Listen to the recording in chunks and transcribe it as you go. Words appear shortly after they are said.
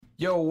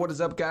Yo, what is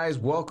up, guys?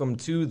 Welcome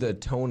to the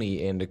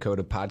Tony and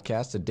Dakota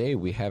podcast. Today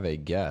we have a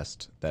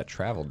guest that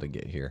traveled to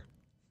get here.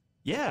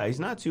 Yeah,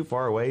 he's not too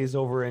far away. He's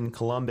over in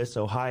Columbus,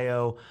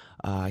 Ohio.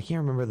 I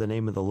can't remember the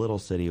name of the little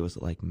city. Was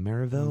it like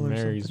Maryville or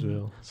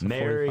Marysville. something?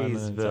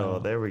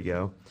 Marysville. There we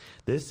go.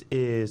 This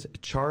is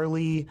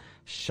Charlie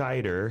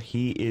Scheiderer.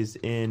 He is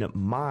in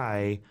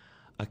my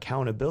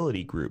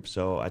accountability group.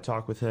 So I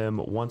talk with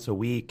him once a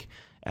week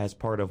as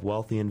part of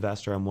Wealthy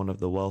Investor. I'm one of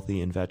the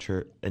Wealthy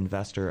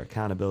Investor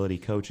accountability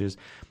coaches.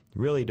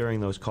 Really, during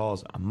those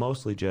calls, I'm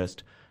mostly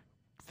just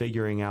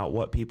figuring out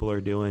what people are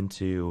doing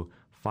to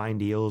find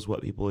deals,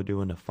 what people are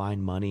doing to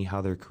find money,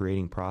 how they're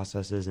creating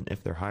processes, and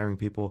if they're hiring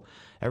people.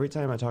 Every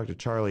time I talk to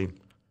Charlie,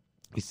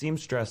 he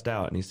seems stressed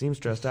out, and he seems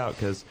stressed out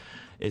because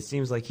it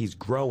seems like he's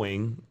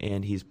growing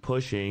and he's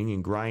pushing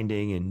and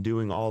grinding and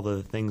doing all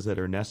the things that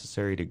are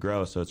necessary to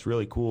grow. So it's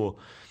really cool.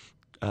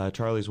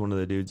 Charlie's one of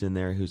the dudes in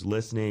there who's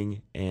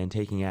listening and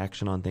taking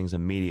action on things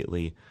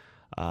immediately.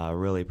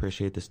 Really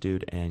appreciate this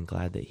dude and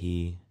glad that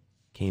he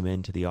came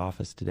into the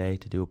office today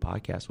to do a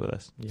podcast with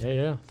us.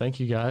 Yeah. Thank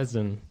you, guys.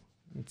 And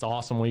it's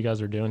awesome what you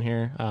guys are doing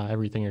here,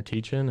 everything you're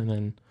teaching. And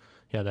then,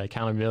 the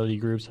accountability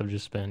groups have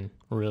just been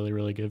really,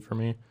 really good for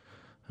me.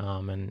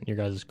 And your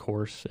guys'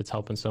 course, it's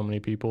helping so many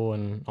people.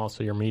 And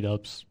also your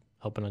meetups,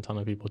 helping a ton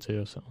of people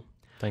too. So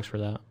thanks for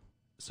that.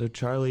 So,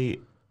 Charlie,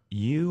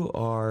 you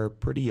are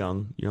pretty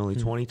young. You're only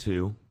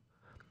 22.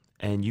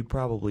 And you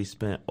probably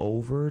spent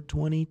over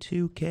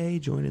 $22K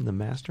joining the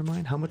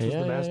Mastermind. How much was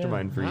the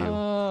Mastermind for you?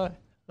 It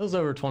was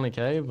over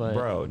 20K, but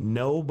bro,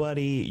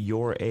 nobody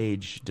your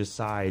age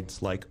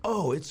decides like,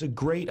 oh, it's a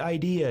great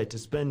idea to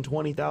spend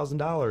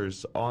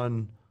 $20,000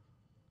 on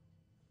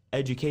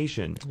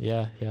education.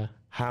 Yeah.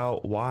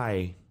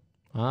 Why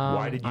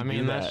did you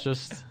do that? That's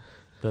just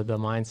the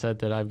mindset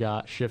that I've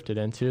got shifted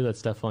into.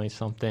 That's definitely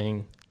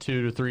something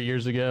 2 to 3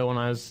 years ago when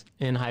I was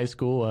in high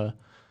school.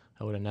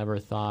 I would have never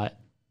thought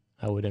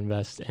I would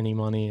invest any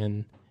money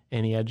in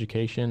any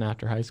education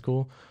after high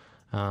school.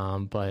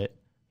 But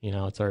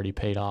it's already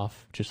paid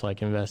off, just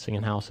like investing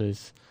in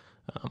houses.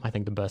 I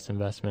think the best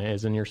investment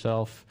is in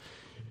yourself.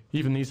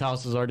 Even these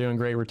houses are doing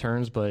great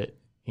returns, but,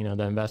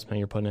 the investment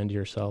you're putting into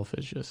yourself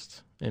is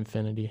just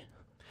infinity.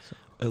 So.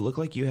 It looked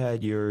like you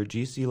had your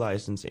GC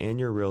license and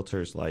your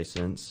realtor's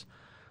license.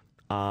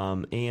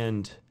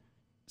 And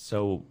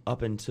so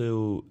up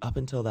until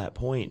that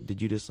point,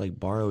 did you just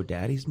borrow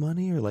daddy's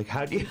money, or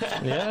how do you?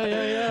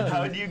 Yeah.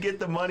 How do you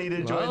get the money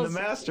to join the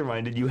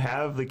Mastermind? Did you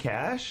have the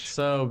cash?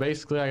 So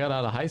basically, I got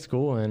out of high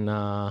school and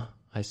I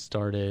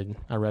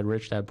read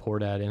Rich Dad Poor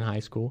Dad in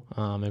high school,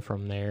 and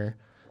from there,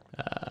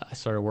 I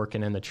started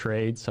working in the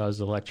trade. So I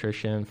was an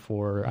electrician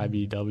for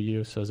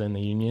IBEW, so I was in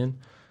the union.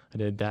 I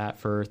did that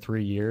for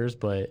 3 years,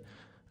 but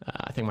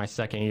I think my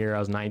second year, I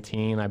was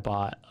 19. I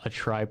bought a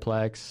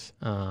triplex,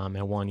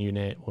 and one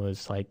unit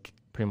was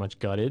pretty much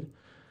gutted.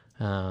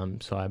 So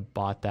I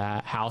bought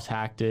that, house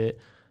hacked it,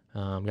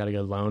 got a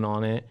good loan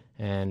on it,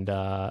 and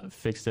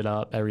fixed it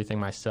up, everything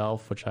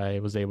myself, which I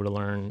was able to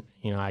learn.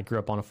 I grew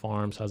up on a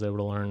farm, so I was able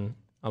to learn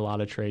a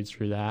lot of trades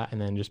through that.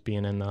 And then just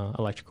being in the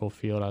electrical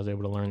field, I was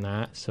able to learn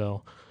that.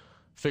 So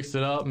fixed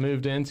it up,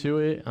 moved into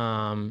it,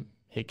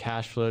 it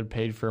cash flowed,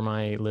 paid for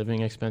my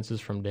living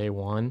expenses from day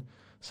one.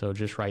 So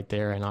just right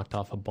there, I knocked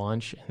off a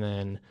bunch.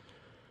 And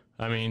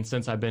then,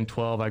 since I've been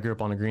 12, I grew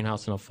up on a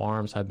greenhouse and a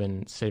farm, so I've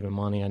been saving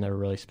money. I never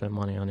really spent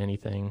money on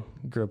anything.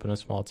 Grew up in a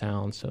small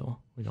town, so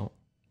we don't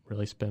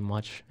really spend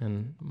much.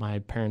 And my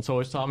parents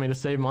always taught me to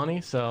save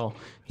money. So,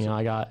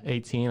 I got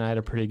 18. I had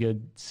a pretty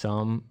good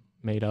sum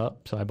made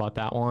up, so I bought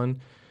that one.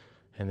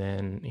 And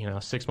then,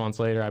 6 months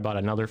later, I bought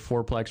another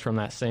fourplex from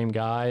that same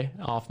guy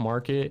off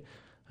market.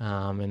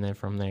 And then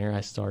from there,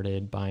 I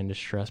started buying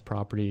distressed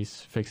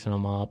properties, fixing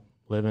them up,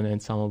 living in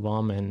some of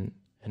them, and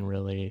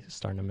really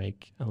starting to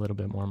make a little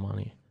bit more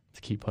money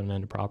to keep putting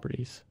into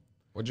properties.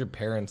 What'd your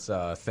parents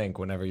think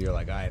whenever you're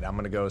like, all right, I'm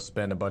going to go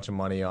spend a bunch of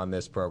money on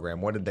this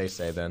program? What did they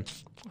say then?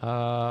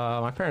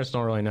 My parents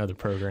don't really know the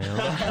program.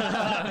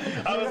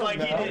 I was like,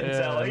 he didn't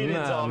tell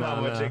them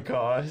how much it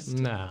costs.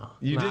 No.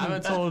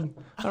 I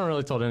haven't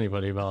really told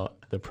anybody about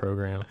the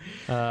program.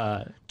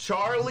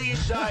 Charlie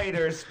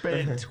Scheiderer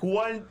spent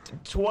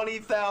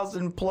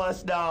 $20,000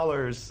 plus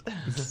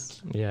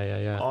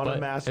Yeah. on a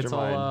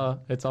Mastermind.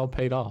 It's all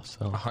paid off.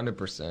 So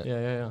 100%.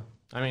 Yeah.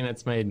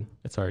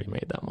 It's already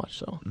made that much.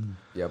 So.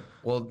 Yep.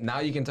 Well, now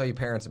you can tell your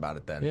parents about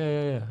it then.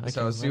 Yeah.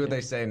 So see what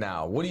they say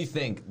now. What do you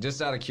think, just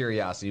out of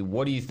curiosity,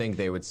 what do you think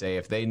they would say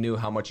if they knew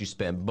how much you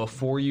spent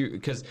before you,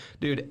 because,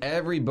 dude,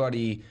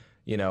 everybody,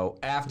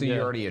 after you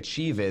already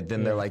achieve it,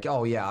 then they're like,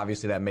 oh, yeah,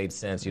 obviously that made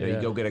sense. You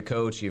go get a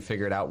coach, you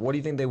figure it out. What do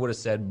you think they would have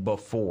said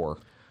before?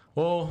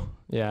 Well,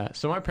 yeah.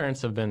 So my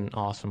parents have been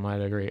awesome. I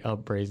had a great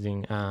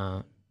upbringing.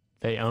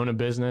 They own a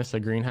business, a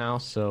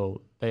greenhouse,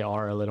 so they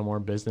are a little more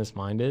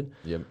business-minded.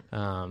 Yep.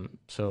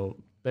 So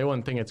they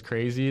wouldn't think it's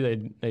crazy.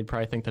 They'd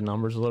probably think the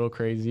number's a little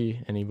crazy.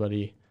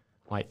 Anybody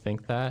might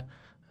think that.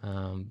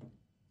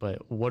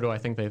 But what do I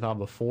think they thought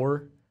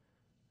before?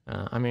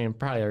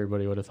 Probably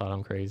everybody would have thought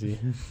I'm crazy.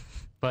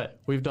 But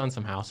we've done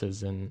some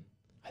houses, and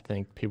I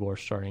think people are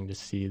starting to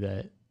see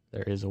that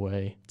there is a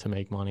way to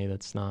make money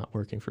that's not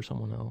working for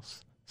someone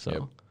else. So.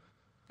 Yep.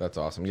 That's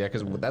awesome. Yeah,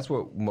 because that's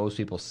what most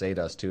people say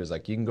to us, too, is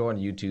like, you can go on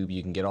YouTube,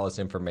 you can get all this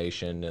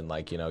information, and,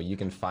 like, you know, you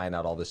can find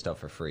out all this stuff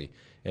for free.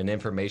 And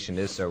information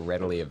is so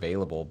readily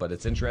available. But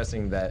it's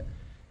interesting that,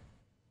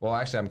 well,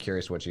 actually, I'm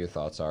curious what your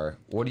thoughts are.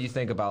 What do you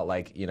think about,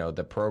 like, you know,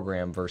 the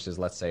program versus,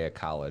 let's say, a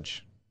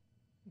college?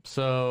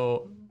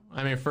 So,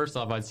 I mean, first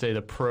off, I'd say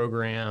the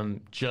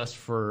program, just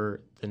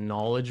for the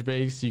knowledge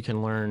base, you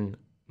can learn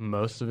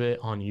most of it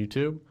on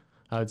YouTube.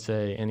 I would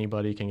say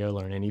anybody can go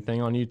learn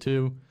anything on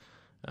YouTube.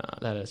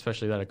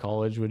 Especially that a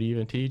college would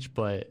even teach.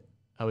 But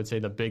I would say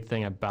the big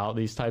thing about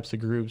these types of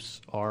groups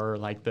are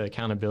like the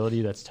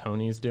accountability that's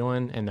Tony's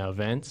doing and the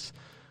events.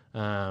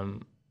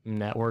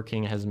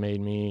 Networking has made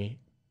me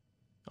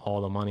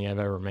all the money I've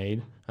ever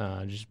made.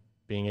 Just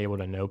being able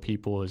to know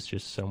people is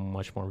just so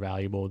much more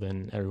valuable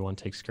than everyone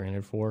takes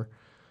granted for.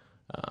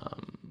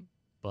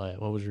 But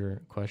what was your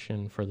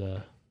question for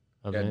the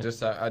event?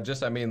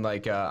 I mean,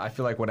 like, I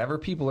feel like whenever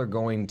people are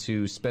going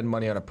to spend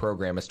money on a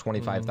program, it's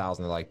 $25,000.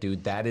 They're like,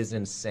 dude, that is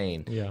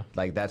insane. Yeah.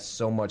 Like, that's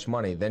so much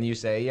money. Then you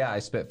say, yeah, I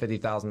spent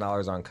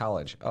 $50,000 on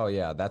college. Oh,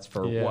 yeah, that's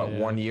for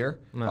 1 year?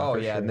 No,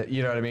 yeah, sure.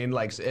 you know what I mean?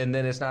 Like, and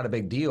then it's not a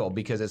big deal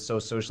because it's so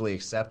socially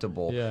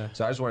acceptable. Yeah.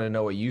 So I just want to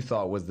know what you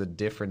thought was the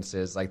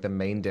differences, like the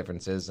main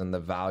differences and the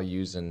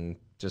values and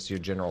just your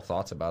general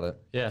thoughts about it.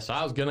 Yeah, so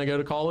I was going to go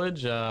to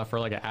college for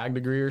like an ag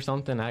degree or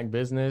something, ag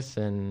business,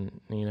 and,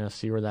 you know,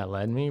 see where that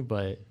led me.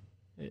 But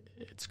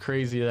it's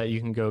crazy that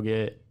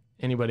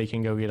anybody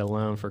can go get a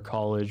loan for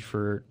college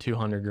for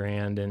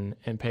 $200,000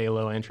 and pay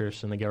low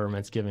interest, and the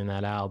government's giving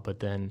that out.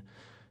 But then,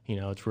 you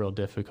know, it's real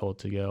difficult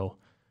to go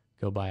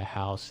buy a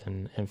house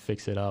and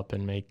fix it up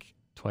and make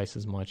twice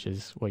as much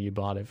as what you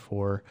bought it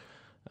for.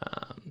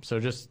 So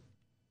just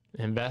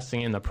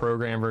investing in the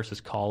program versus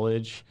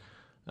college,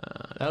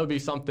 that would be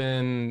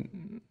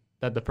something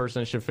that the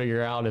person should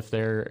figure out if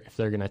they're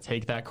going to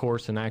take that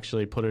course and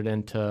actually put it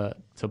into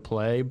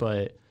play.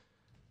 But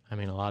I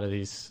mean, a lot of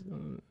these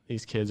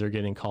kids are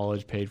getting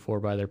college paid for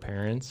by their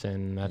parents,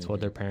 and that's what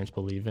their parents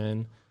believe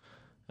in.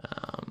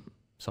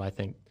 So I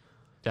think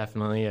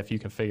definitely if you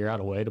can figure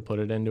out a way to put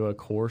it into a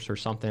course or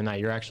something that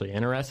you're actually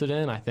interested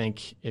in, I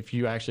think if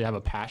you actually have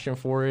a passion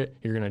for it,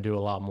 you're going to do a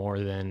lot more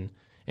than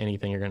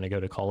anything you're going to go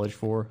to college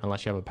for.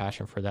 Unless you have a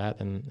passion for that,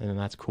 then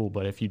that's cool.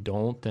 But if you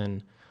don't,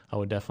 then I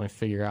would definitely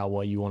figure out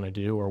what you want to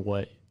do or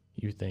what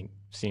you think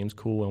seems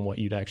cool and what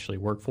you'd actually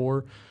work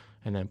for,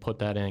 and then put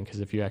that in. Because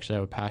if you actually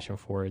have a passion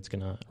for it, it's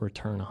going to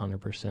return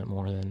 100%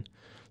 more than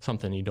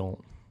something you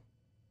don't.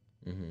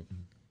 Mm-hmm.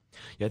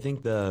 Yeah, I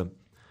think the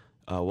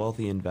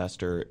wealthy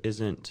investor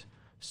isn't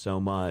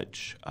so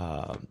much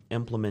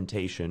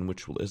implementation,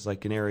 which is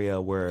like an area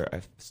where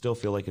I still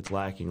feel like it's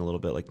lacking a little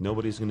bit. Like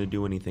nobody's going to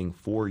do anything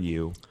for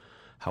you.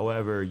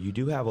 However, you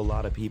do have a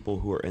lot of people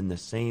who are in the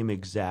same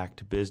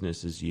exact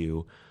business as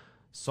you,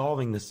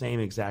 solving the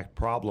same exact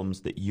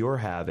problems that you're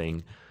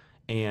having.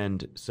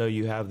 And so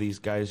you have these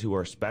guys who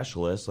are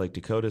specialists, like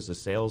Dakota's a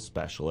sales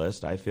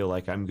specialist. I feel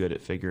like I'm good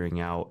at figuring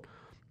out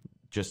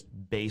just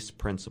base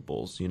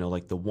principles, you know,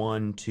 like the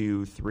 1,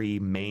 2, 3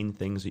 main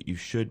things that you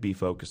should be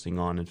focusing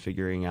on, and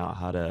figuring out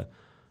how to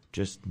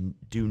just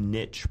do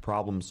niche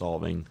problem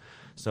solving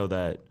so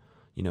that,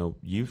 you know,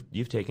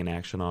 you've taken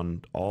action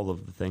on all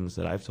of the things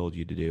that I've told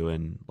you to do,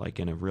 and like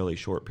in a really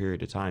short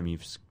period of time,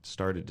 you've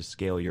started to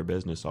scale your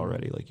business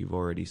already. Like you've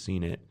already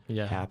seen it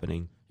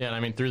happening. Yeah, and I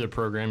mean, through the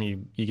program,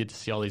 you get to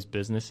see all these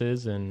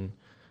businesses, and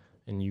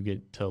you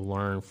get to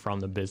learn from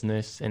the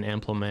business and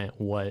implement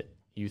what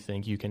you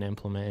think you can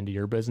implement into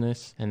your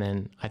business. And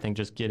then I think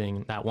just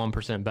getting that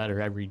 1%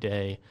 better every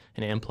day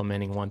and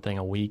implementing one thing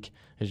a week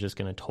is just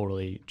going to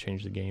totally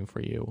change the game for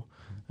you.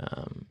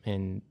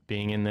 And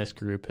being in this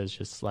group has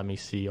just let me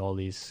see all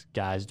these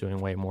guys doing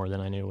way more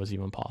than I knew was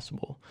even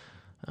possible.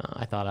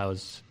 I thought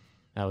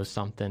that was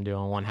something,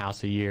 doing one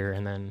house a year,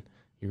 and then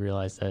you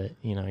realize that,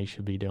 you know, you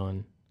should be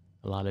doing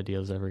a lot of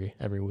deals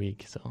every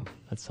week. So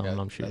that's something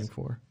I'm shooting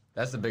for.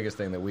 That's the biggest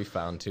thing that we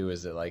found, too,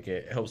 is that, like,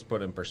 it helps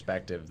put in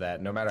perspective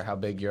that no matter how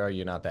big you are,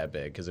 you're not that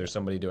big, because there's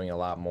somebody doing a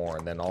lot more.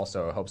 And then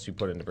also it helps you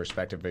put into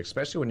perspective,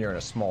 especially when you're in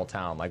a small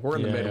town. Like, we're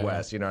in the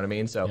Midwest, you know what I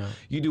mean? So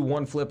you do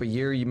one flip a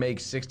year, you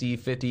make 60,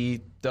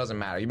 50, doesn't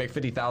matter. You make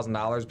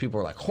 $50,000, people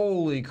are like,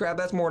 holy crap,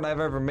 that's more than I've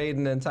ever made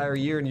in an entire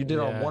year, and you did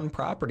it on one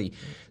property.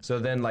 So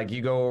then, like,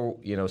 you go,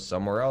 you know,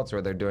 somewhere else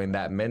where they're doing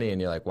that many,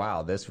 and you're like,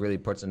 wow, this really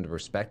puts into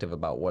perspective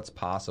about what's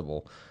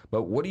possible.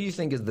 But what do you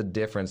think is the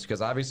difference?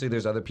 Because obviously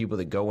there's other people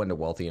that go into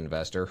Wealthy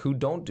Investor who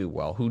don't do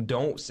well, who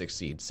don't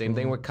succeed. Same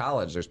thing with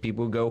college. There's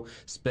people who go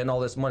spend all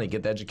this money,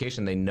 get the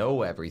education, they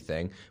know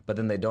everything, but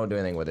then they don't do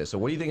anything with it. So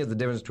what do you think is the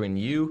difference between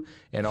you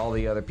and all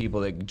the other people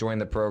that join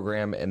the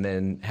program and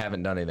then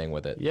haven't done anything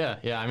with it? Yeah.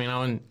 I mean, I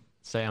wouldn't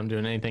say I'm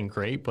doing anything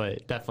great,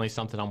 but definitely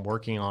something I'm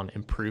working on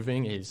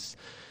improving is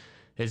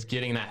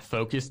getting that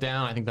focus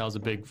down. I think that was a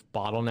big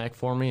bottleneck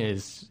for me,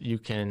 is you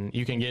can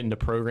get into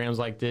programs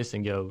like this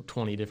and go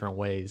 20 different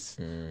ways.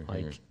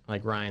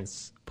 Like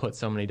Ryan's put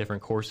so many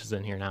different courses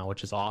in here now,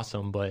 which is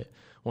awesome. But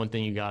one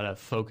thing you got to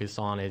focus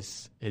on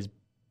is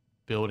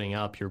building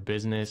up your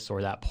business,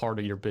 or that part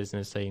of your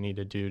business that you need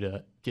to do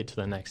to get to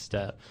the next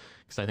step.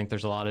 Because I think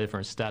there's a lot of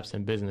different steps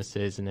in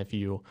businesses, and if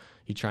you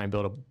try and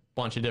build a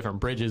bunch of different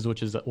bridges,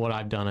 which is what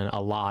I've done a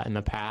lot in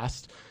the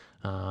past,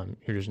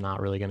 you're just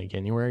not really going to get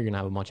anywhere. You're going to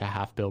have a bunch of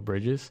half-built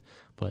bridges.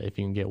 But if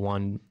you can get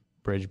one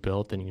bridge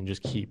built, then you can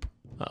just keep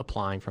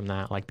applying from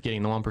that, like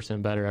getting the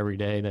 1% better every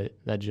day.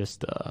 That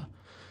just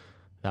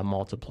that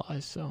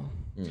multiplies. So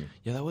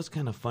yeah, that was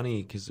kind of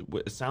funny because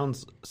it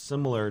sounds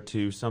similar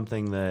to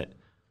something that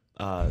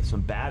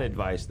some bad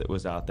advice that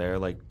was out there.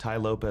 Like Ty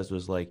Lopez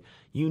was like,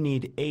 you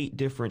need 8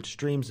 different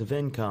streams of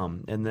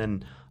income. And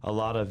then a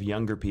lot of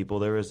younger people,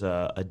 there was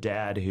a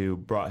dad who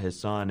brought his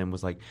son and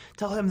was like,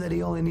 tell him that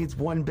he only needs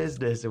one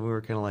business. And we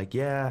were kind of like,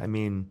 yeah, I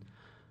mean,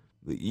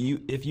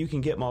 if you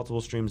can get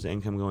multiple streams of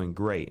income going,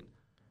 great.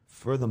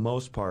 For the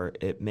most part,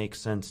 it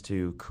makes sense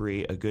to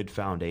create a good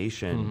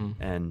foundation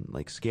and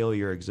like scale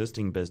your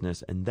existing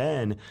business. And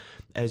then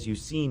as you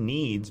see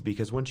needs,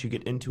 because once you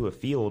get into a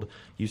field,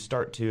 you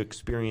start to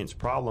experience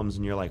problems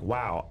and you're like,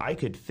 wow, I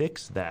could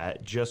fix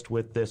that just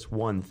with this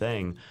one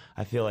thing.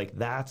 I feel like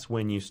that's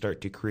when you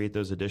start to create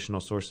those additional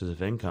sources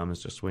of income.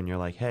 It's just when you're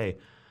like, hey,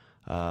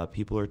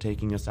 people are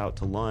taking us out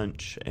to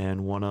lunch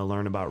and want to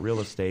learn about real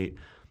estate.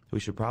 We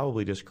should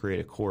probably just create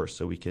a course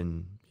so we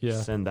can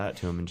send that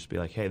to them and just be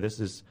like, hey, this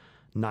is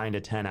 9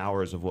 to 10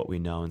 hours of what we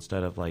know,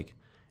 instead of like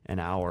an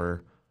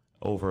hour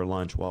over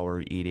lunch while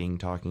we're eating,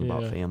 talking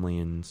about family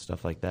and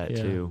stuff like that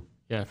too.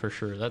 Yeah, for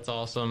sure. That's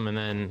awesome. And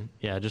then,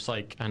 just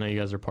like, I know you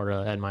guys are part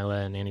of Ed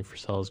Milet and Andy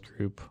Frisella's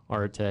group,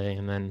 Arte,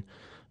 and then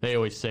they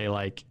always say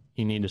like,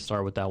 you need to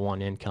start with that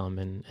one income,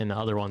 and the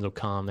other ones will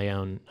come. They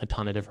own a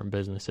ton of different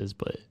businesses,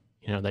 but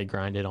they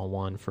grinded on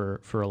one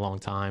for a long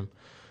time.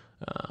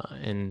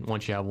 And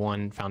once you have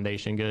one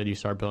foundation good, you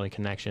start building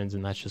connections,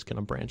 and that's just going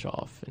to branch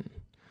off. And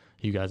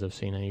you guys have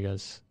seen it. You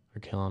guys are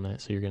killing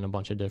it. So you're getting a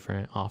bunch of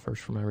different offers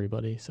from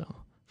everybody. So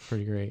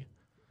pretty great.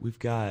 We've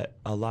got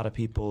a lot of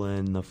people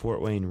in the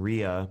Fort Wayne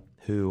RIA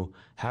who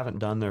haven't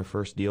done their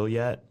first deal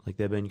yet. Like,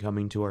 they've been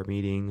coming to our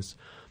meetings.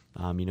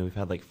 We've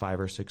had like 5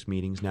 or 6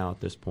 meetings now at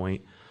this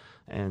point.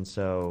 And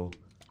so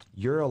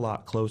you're a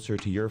lot closer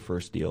to your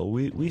first deal.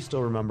 We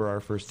still remember our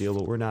first deal,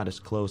 but we're not as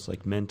close,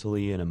 like,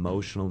 mentally and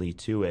emotionally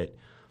to it.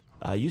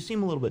 You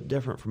seem a little bit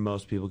different from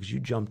most people because you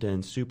jumped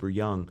in super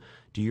young.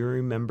 Do you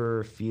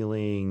remember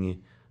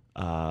feeling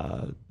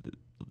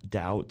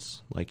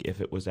doubts, like if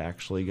it was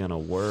actually going to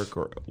work,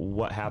 or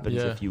what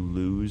happens if you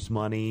lose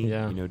money?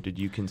 Yeah. Did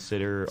you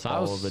consider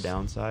all of the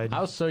downside?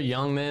 I was so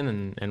young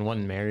then and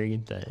wasn't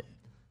married that,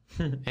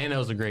 and it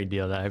was a great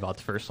deal that I bought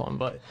the first one.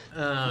 But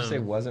you say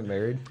wasn't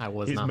married? I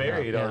was. He's not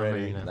married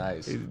already.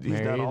 Nice.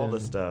 He's got all the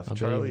stuff.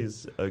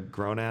 Charlie's a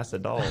grown-ass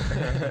adult.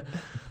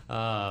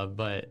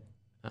 My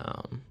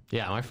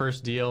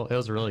first deal, it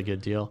was a really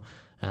good deal.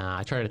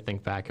 I try to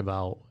think back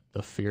about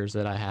the fears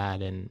that I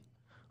had, and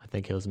I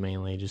think it was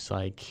mainly just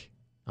like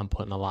I'm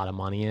putting a lot of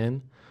money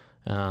in.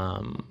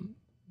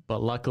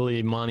 But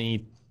luckily,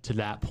 money to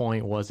that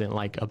point wasn't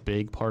like a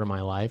big part of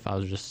my life. I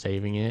was just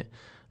saving it.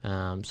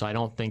 So I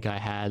don't think I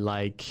had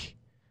like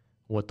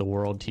what the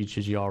world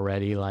teaches you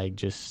already, like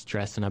just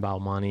stressing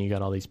about money. You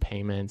got all these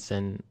payments,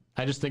 and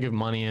I just think of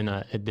money in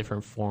a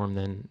different form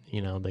than,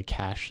 the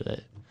cash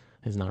that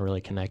is not really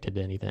connected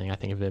to anything. I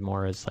think of it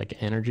more as like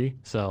energy.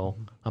 So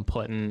I'm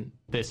putting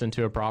this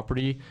into a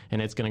property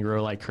and it's going to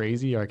grow like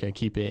crazy, or I can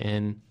keep it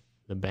in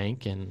the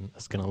bank and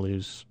it's going to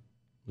lose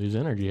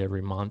energy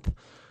every month,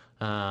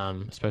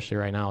 especially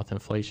right now with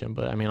inflation.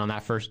 But I mean, on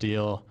that first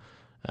deal,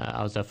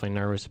 I was definitely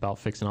nervous about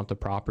fixing up the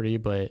property,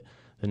 but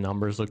the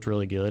numbers looked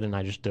really good and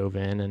I just dove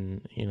in,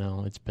 and,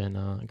 it's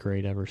been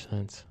great ever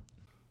since.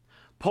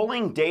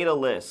 Pulling data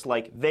lists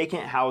like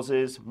vacant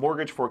houses,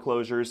 mortgage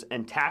foreclosures,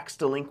 and tax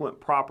delinquent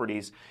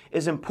properties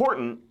is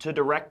important to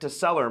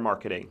direct-to-seller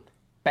marketing.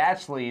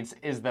 Batch Leads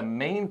is the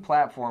main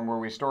platform where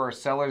we store our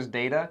sellers'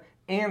 data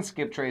and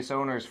skip trace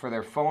owners for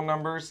their phone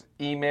numbers,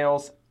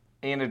 emails,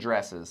 and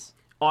addresses.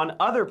 On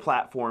other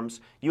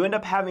platforms, you end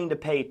up having to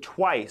pay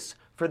twice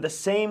for the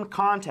same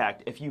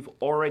contact if you've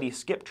already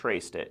skip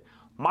traced it.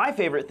 My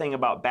favorite thing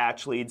about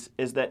Batch Leads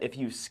is that if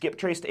you skip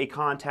traced a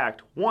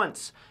contact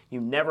once,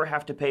 you never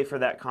have to pay for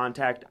that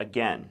contact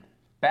again.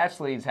 Batch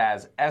Leads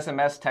has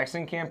SMS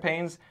texting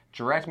campaigns,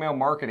 direct mail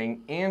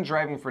marketing, and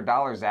Driving for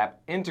Dollars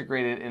app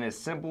integrated in a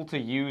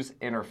simple-to-use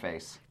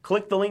interface.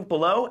 Click the link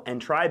below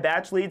and try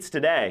Batch Leads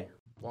today.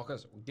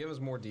 Give us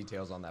more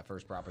details on that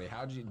first property.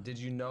 Did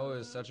you know it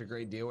was such a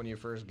great deal when you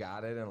first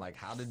got it, and like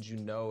how did you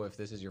know if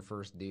this is your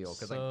first deal?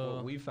 Because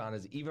what we found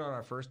is even on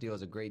our first deal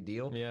is a great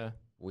deal. Yeah.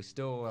 We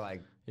still were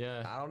like,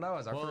 I don't know,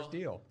 it's our first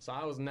deal. So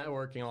I was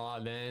networking a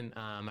lot then.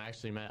 I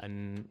actually met,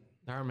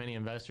 there aren't many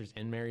investors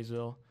in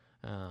Marysville,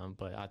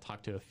 but I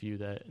talked to a few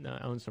that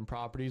own some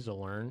properties to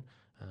learn,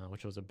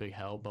 which was a big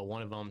help. But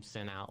one of them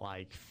sent out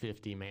like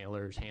 50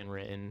 mailers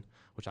handwritten,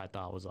 which I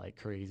thought was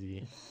like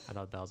crazy. I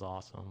thought that was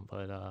awesome,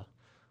 but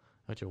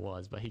which it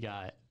was. But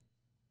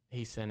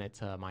he sent it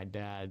to my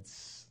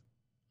dad's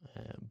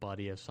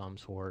buddy of some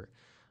sort,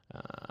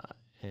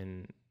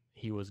 and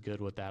he was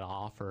good with that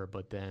offer,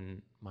 but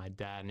then my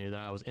dad knew that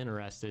I was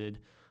interested,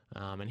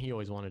 and he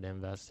always wanted to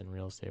invest in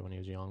real estate when he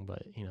was young,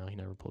 but he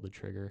never pulled the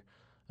trigger.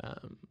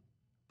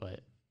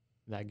 But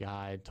that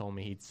guy told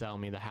me he'd sell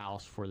me the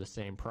house for the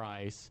same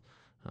price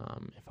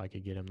if I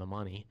could get him the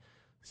money.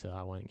 So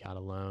I went and got a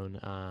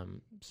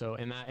loan. So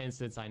in that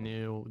instance, I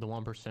knew the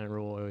 1%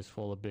 rule. It was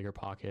full of bigger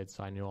pockets,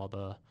 so I knew all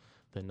the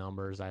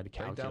numbers. I had to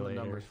calculate. Break down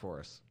the numbers for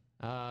us.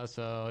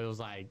 So it was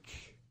like,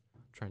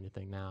 I'm trying to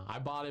think now. I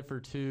bought it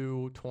for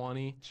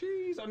 $220.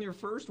 Jeez, on your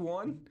first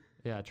one?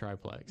 Yeah,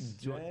 triplex.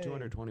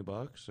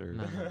 $220 or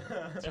No,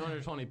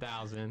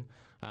 220,000.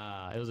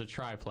 It was a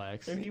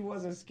triplex. And he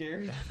wasn't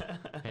scared?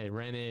 Hey,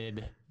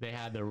 they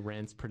had the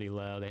rents pretty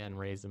low. They hadn't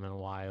raised them in a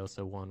while.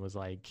 So one was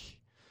like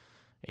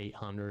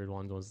 800,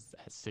 one was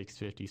at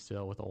 650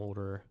 still with an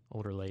older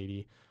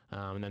lady.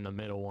 And then the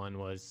middle one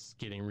was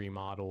getting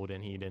remodeled,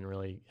 and he didn't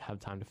really have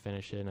time to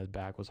finish it, and his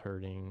back was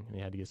hurting, and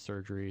he had to get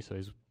surgery. So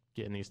he's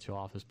getting these two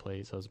off his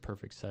plate. So it was a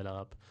perfect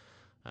setup.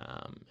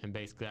 And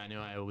basically, I knew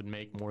I would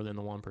make more than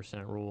the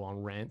 1% rule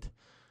on rent.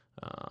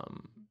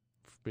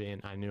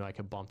 And I knew I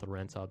could bump the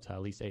rents up to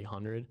at least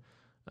 800.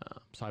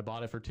 So I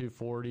bought it for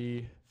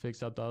 240,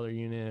 fixed up the other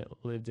unit,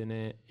 lived in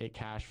it. It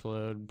cash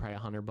flowed probably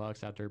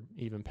 $100 after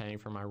even paying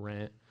for my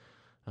rent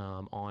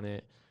on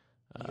it.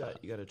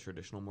 You got a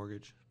traditional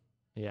mortgage?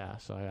 Yeah,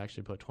 so I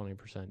actually put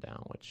 20%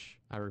 down, which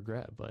I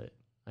regret, but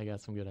I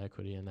got some good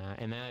equity in that.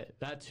 And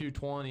that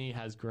 220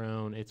 has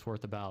grown. It's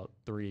worth about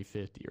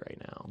 350 right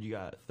now. You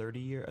got a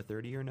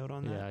 30-year note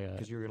on that? Yeah, I got it.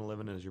 Because you were going to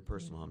live in it as your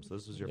personal home. So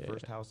this was your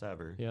first house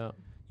ever. Yeah.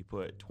 You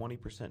put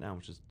 20% down,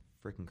 which is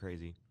freaking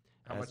crazy.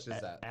 How much is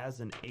that? As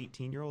an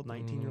 18-year-old,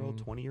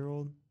 19-year-old,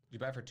 20-year-old? Did you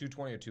buy it for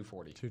 220 or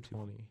 240?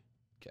 220.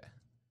 Okay.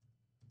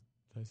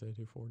 Did I say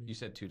 240? You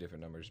said two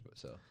different numbers, but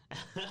so.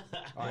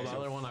 Well, the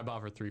other one I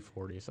bought for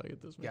 340, so I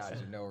get this mixed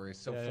Gotcha, up. no worries.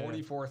 So Yeah.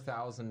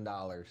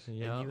 $44,000.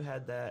 Yeah. And you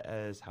had that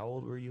as, how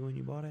old were you when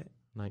you bought it?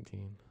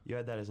 19. You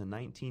had that as a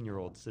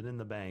 19-year-old sit in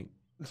the bank.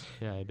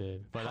 Yeah, I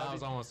did. But that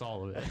was almost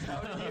all of it.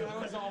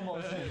 I was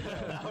almost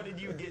How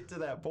did you get to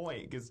that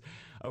point? Because,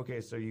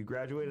 okay, so you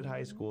graduated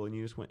high school and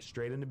you just went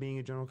straight into being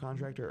a general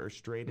contractor or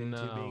straight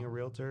into No. being a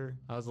realtor?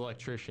 I was an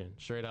electrician,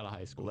 straight out of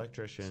high school.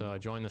 Electrician. So I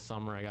joined the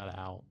summer, I got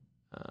out.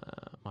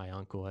 My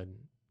uncle had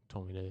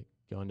told me to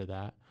go into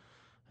that.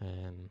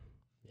 And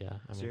yeah,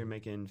 So you're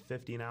making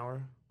 $50 an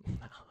hour?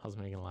 I was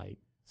making like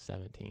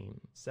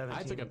 17. 17?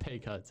 I took a pay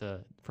cut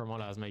from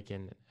what I was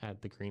making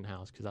at the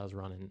greenhouse because I was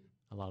running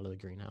a lot of the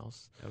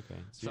greenhouse. Okay.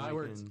 So I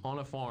worked on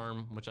a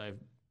farm, which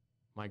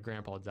my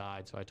grandpa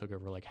died, so I took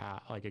over like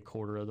a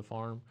quarter of the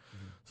farm.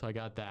 Mm-hmm. So I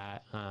got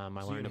that. I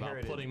learned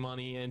about putting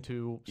money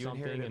into you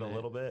something. You inherited a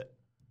little bit?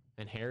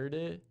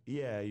 Inherited?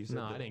 Yeah, you said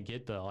no, I didn't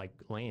get the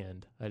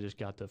land. I just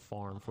got the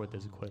farm with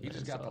his equipment. You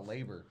just got the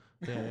labor.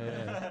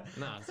 Yeah.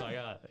 Nah, so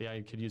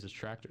I could use his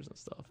tractors and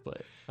stuff.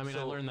 But I mean,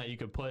 I learned that you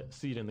could put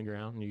seed in the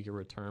ground and you could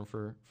return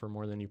for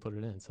more than you put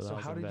it in. So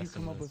how did you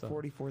come up with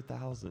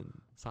 $44,000?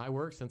 So I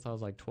worked since I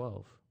was like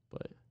 12,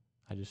 but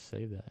I just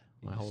saved that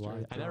my whole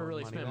life. I never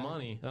really spent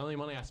money. The only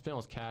money I spent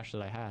was cash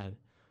that I had.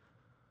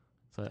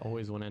 So I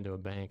always went into a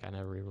bank. I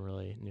never even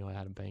really knew I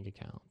had a bank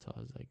account until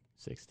I was like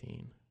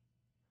 16.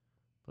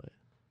 But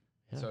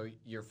yeah. So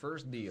your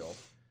first deal,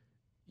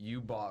 you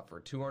bought for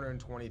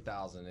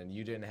 $220,000, and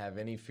you didn't have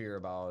any fear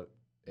about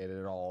it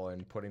at all,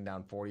 and putting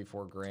down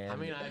 44 grand. I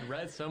mean, I had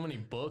read so many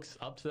books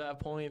up to that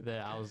point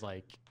that I was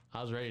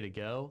ready to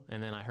go,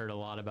 and then I heard a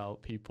lot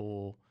about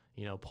people,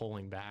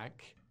 pulling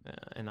back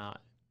and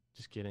not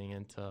just getting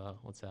into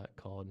what's that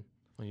called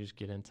when you just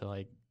get into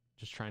like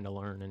just trying to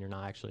learn and you're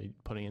not actually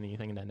putting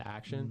anything into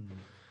action.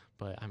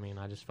 But I mean,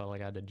 I just felt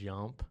like I had to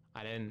jump.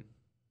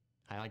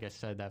 Like I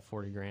said, that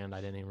 40 grand,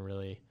 I didn't even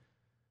really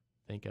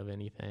think of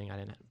anything. I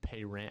didn't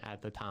pay rent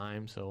at the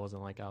time, so it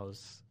wasn't like I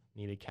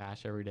needed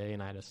cash every day,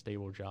 and I had a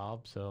stable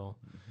job. So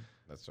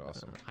that's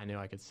awesome. I knew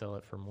I could sell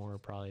it for more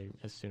probably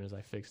as soon as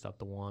I fixed up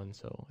the one.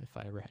 So if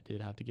I ever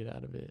did have to get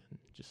out of it, and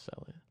just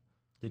sell it.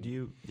 Did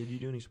you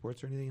do any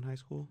sports or anything in high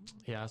school?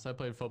 Yeah, so I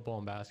played football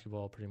and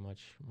basketball pretty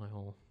much my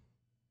whole.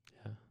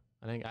 Yeah,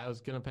 I think I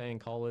was gonna play in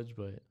college,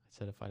 but I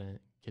said if I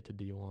didn't get to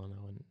D1,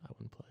 I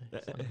wouldn't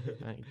play. So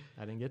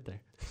I didn't get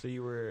there.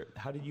 So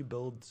how did you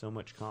build so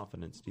much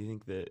confidence? Do you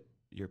think that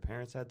your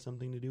parents had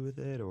something to do with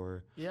it,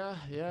 or? Yeah.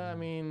 I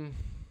mean,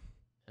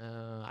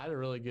 I had a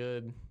really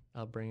good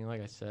upbringing,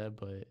 like I said,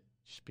 but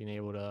just being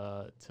able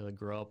to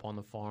grow up on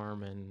the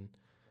farm and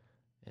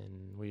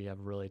we have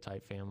a really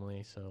tight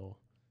family, so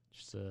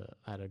just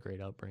I had a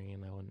great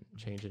upbringing. I wouldn't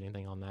change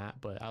anything on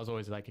that. But I was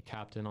always like a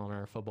captain on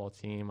our football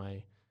team.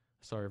 I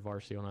started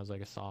varsity when I was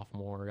like a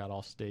sophomore, got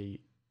all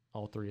state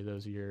all 3 of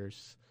those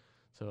years.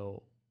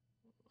 So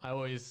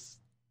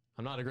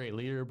I'm not a great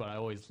leader, but I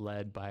always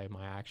led by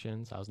my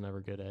actions. I was never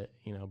good at,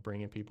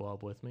 bringing people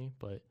up with me,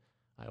 but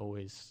I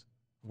always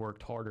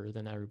worked harder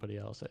than everybody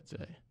else, I'd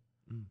say.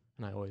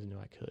 And I always knew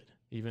I could.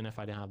 Even if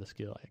I didn't have the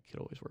skill, I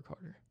could always work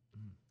harder.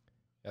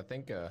 I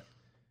think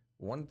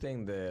One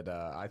thing that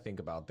I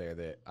think about there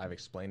that I've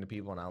explained to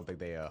people and I don't think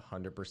they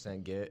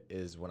 100% get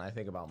is when I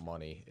think about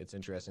money, it's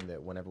interesting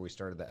that whenever we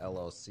started the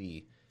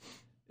LLC,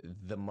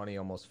 the money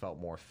almost felt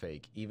more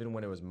fake. Even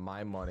when it was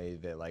my money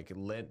that like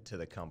lent to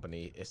the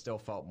company, it still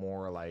felt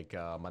more like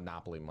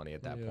monopoly money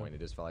at that point. It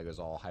just felt like it was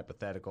all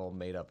hypothetical,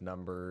 made up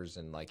numbers,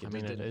 and like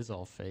it is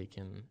all fake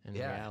in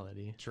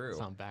reality. True. It's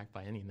not backed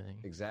by anything.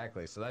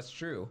 Exactly. So that's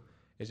true.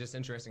 It's just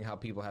interesting how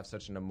people have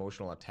such an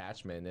emotional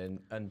attachment, and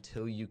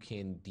until you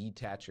can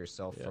detach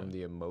yourself from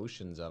the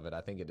emotions of it,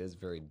 I think it is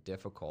very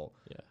difficult.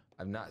 Yeah.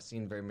 I've not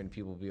seen very many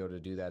people be able to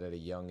do that at a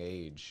young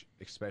age,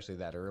 especially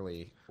that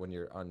early when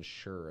you're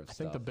unsure of stuff. I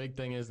think the big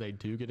thing is they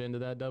do get into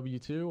that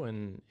W-2,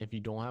 and if you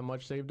don't have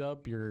much saved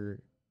up, you're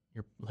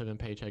living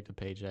paycheck to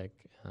paycheck.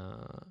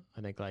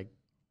 I think like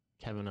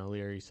Kevin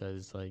O'Leary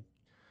says, like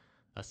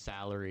a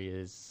salary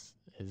is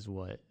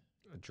what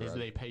is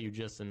they pay you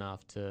just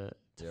enough to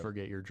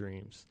forget your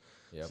dreams.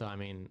 Yep. So I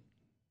mean,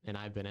 and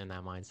I've been in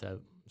that mindset.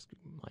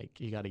 Like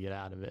you got to get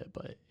out of it.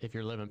 But if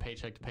you're living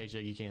paycheck to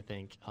paycheck, you can't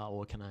think, oh,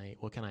 what can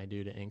I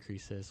do to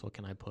increase this? What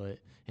can I put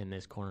in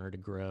this corner to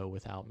grow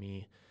without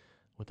me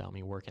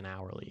working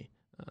hourly?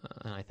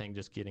 And I think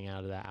just getting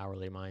out of that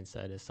hourly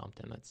mindset is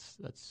something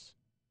that's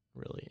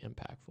really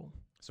impactful.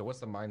 So what's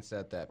the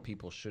mindset that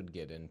people should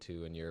get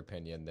into, in your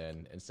opinion?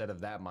 Then instead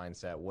of that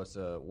mindset, what's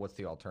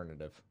the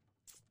alternative?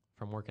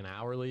 From working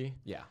hourly?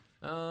 Yeah.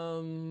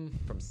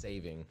 From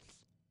saving.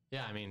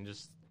 Yeah, I mean,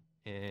 just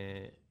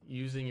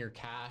using your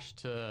cash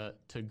to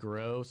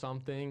grow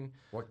something.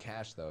 What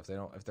cash though?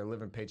 If they're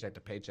living paycheck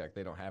to paycheck,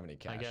 they don't have any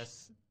cash. I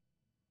guess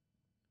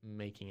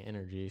making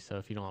energy. So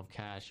if you don't have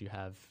cash, you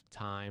have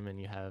time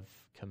and you have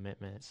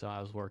commitment. So I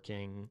was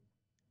working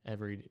I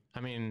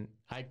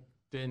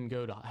didn't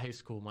go to high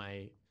school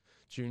my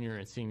junior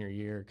and senior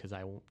year because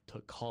I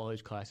took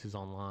college classes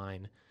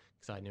online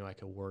because I knew I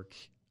could work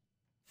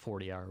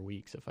 40-hour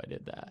weeks if I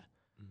did that.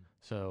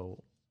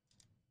 So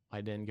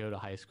I didn't go to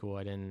high school.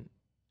 I didn't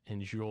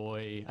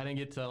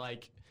get to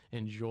like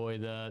enjoy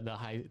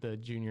the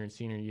junior and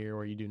senior year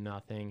where you do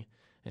nothing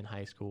in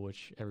high school,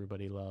 which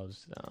everybody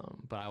loves.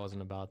 But I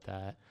wasn't about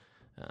that,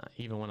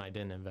 even when I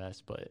didn't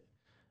invest. But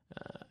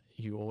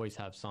you always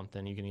have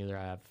something. You can either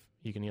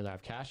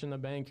have cash in the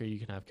bank, or you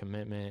can have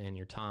commitment and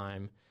your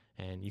time,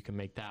 and you can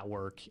make that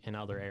work in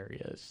other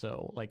areas.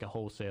 So like a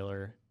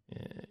wholesaler,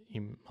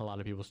 a lot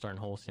of people start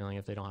in wholesaling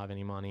if they don't have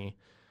any money.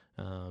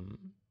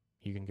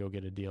 You can go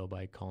get a deal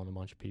by calling a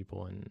bunch of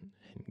people and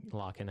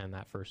locking in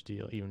that first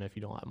deal, even if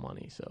you don't have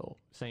money. So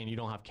saying you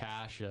don't have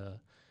cash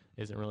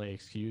isn't really an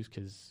excuse,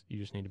 because you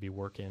just need to be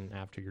working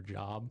after your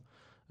job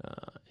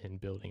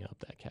and building up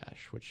that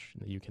cash, which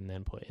you can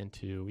then put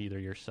into either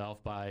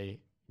yourself by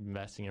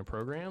investing in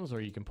programs,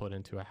 or you can put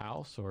into a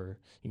house, or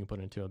you can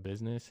put into a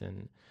business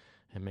and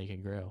make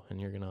it grow.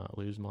 And you're going to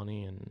lose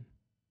money and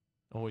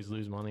always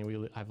lose money.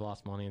 I've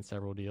lost money in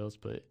several deals,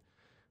 but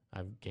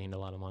I've gained a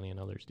lot of money in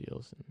others'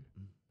 deals,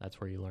 and that's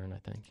where you learn,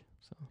 I think.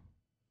 So,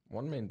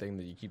 one main thing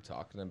that you keep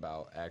talking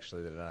about,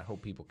 actually, that I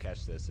hope people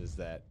catch this, is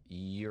that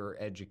you're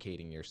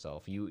educating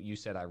yourself. You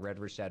said, I read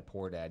Rich Dad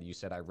Poor Dad. You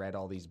said, I read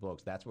all these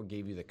books. That's what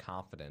gave you the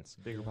confidence.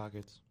 Bigger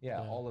Pockets. Yeah,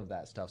 all of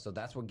that stuff. So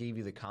that's what gave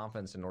you the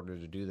confidence in order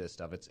to do this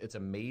stuff. It's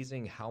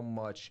amazing how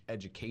much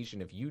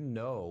education, if you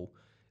know,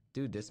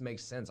 dude, this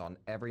makes sense on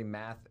every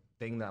math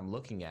thing that I'm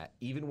looking at,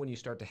 even when you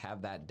start to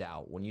have that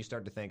doubt, when you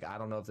start to think, I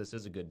don't know if this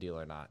is a good deal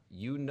or not,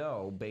 you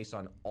know, based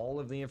on all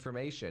of the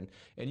information,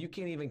 and you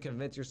can't even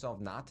convince yourself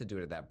not to do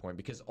it at that point,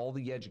 because all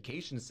the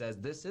education says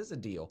this is a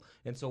deal.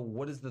 And so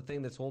what is the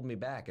thing that's holding me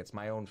back? It's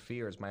my own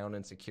fear, it's my own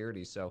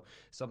insecurity. So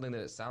something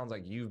that it sounds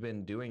like you've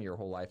been doing your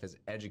whole life is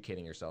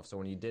educating yourself. So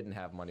when you didn't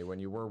have money, when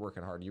you were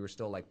working hard, you were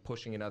still like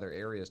pushing in other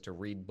areas to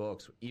read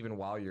books, even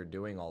while you're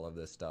doing all of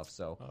this stuff.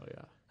 So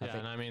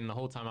and I mean, the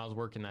whole time I was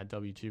working that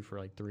W-2 for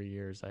like 3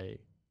 years, I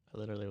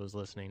literally was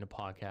listening to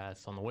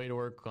podcasts on the way to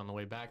work, on the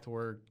way back to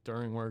work,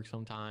 during work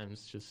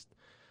sometimes,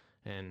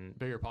 and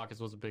Bigger Pockets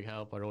was a big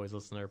help. I'd always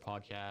listen to their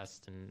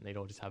podcast, and they'd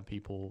always have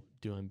people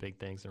doing big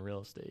things in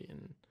real estate.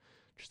 And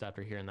just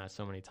after hearing that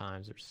so many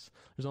times,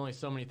 there's only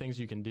so many things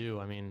you can do.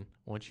 I mean,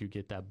 once you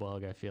get that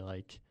bug, I feel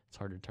like it's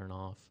hard to turn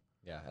off.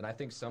 Yeah, and I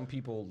think some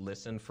people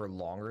listen for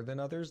longer than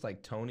others.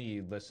 Like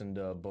Tony listened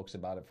to books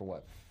about it for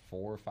what,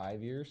 4 or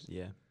 5 years?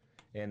 Yeah.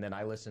 And then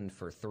I listened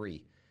for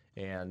 3.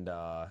 And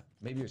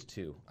maybe it was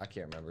 2. I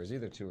can't remember. It was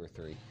either 2 or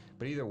 3.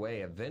 But either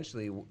way,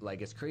 eventually,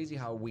 like, it's crazy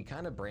how we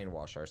kind of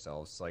brainwash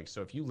ourselves. Like,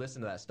 so if you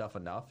listen to that stuff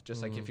enough,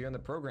 just like if you're in the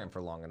program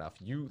for long enough,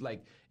 you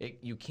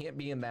can't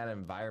be in that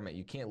environment.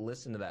 You can't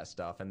listen to that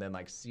stuff and then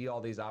like see all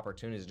these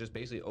opportunities. It just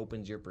basically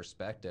opens your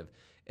perspective.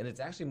 And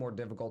it's actually more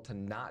difficult to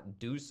not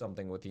do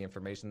something with the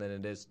information than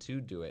it is to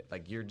do it.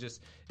 Like you're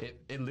just,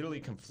 it literally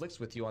conflicts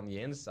with you on the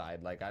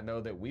inside. Like I know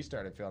that we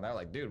started feeling that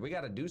like, dude, we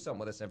got to do something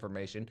with this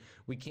information.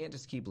 We can't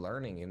just keep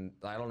learning. And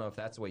I don't know if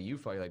that's the way you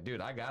felt. You're like, dude,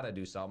 I got to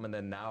do something. And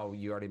then now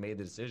you already made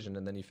the decision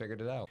and then you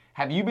figured it out.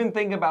 Have you been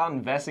thinking about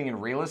investing in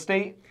real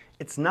estate?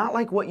 It's not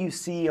like what you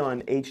see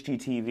on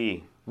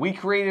HGTV. We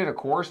created a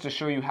course to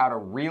show you how to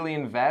really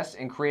invest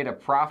and create a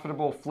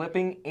profitable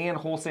flipping and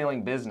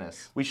wholesaling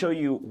business. We show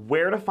you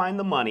where to find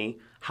the money,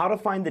 how to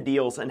find the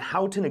deals, and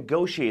how to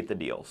negotiate the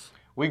deals.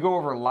 We go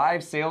over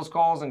live sales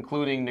calls,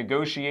 including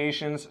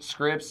negotiations,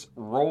 scripts,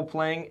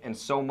 role-playing, and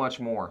so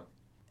much more.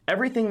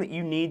 Everything that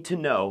you need to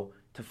know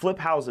to flip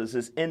houses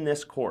is in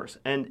this course.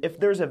 And if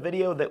there's a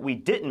video that we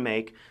didn't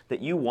make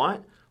that you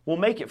want, we'll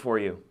make it for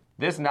you.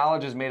 This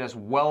knowledge has made us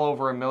well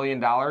over $1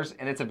 million,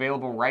 and it's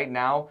available right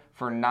now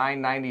for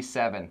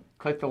 $9.97.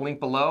 Click the link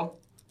below.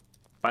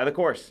 Buy the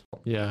course.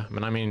 Yeah,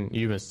 I mean,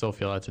 you even still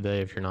feel that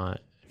today. If you're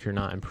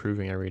not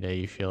improving every day,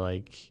 you feel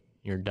like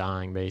you're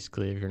dying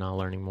basically. If you're not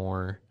learning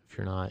more, if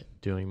you're not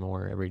doing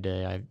more every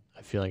day,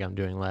 I feel like I'm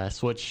doing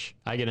less. Which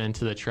I get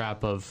into the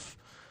trap of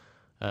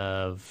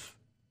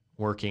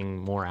working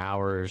more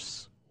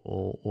hours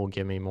will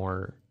give me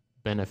more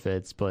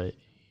benefits, but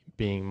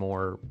being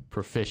more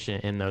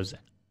proficient in those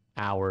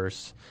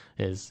hours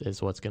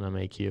is what's going to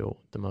make you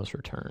the most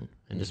return,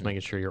 and just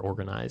making sure you're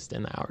organized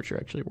in the hours you're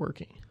actually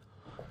working.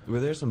 Were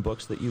there some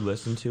books that you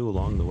listened to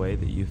along the way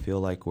that you feel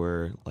like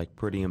were like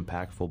pretty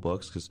impactful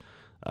books? Because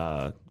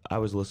I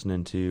was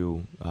listening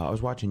to, I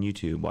was watching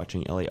YouTube,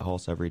 watching Elliot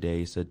Hulse every day.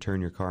 He said,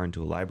 turn your car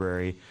into a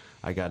library.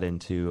 I got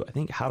into, I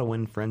think How to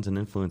Win Friends and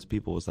Influence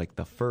People was like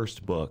the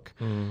first book.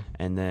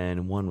 And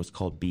then one was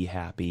called Be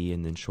Happy.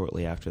 And then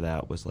shortly after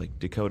that was like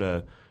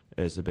Dakota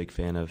is a big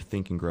fan of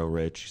Think and Grow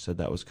Rich. He said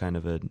that was kind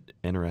of an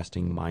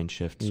interesting mind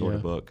shift sort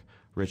of book.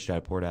 Rich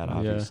Dad Poor Dad,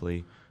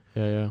 obviously.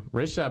 Yeah.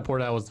 Rich Dad Poor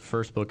Dad was the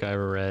first book I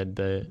ever read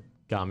that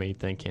got me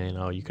thinking,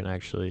 oh, you can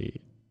actually,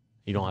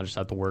 you don't just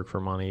have to work for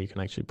money. You can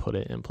actually put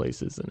it in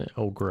places and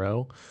it'll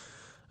grow.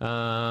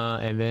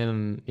 And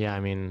then,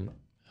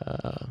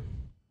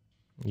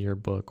 your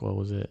book, what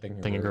was it?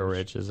 Think and Grow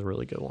Rich is a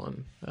really good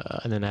one.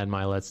 And then Ed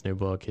Milet's new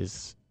book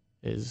is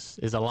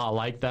a lot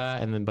like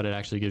that, but it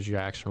actually gives you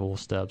actionable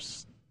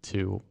steps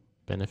to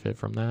benefit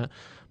from that.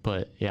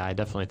 But yeah, I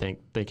definitely think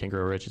Think and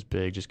Grow Rich is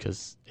big just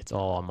because it's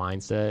all a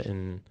mindset,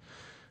 and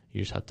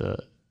you just have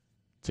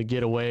to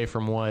get away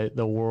from what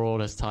the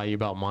world has taught you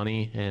about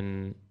money,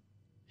 and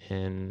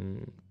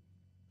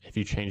if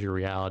you change your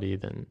reality,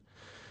 then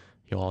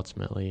you'll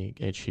ultimately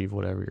achieve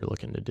whatever you're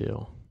looking to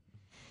do.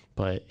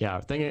 But yeah,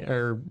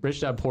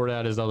 Rich Dad Poor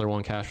Dad is the other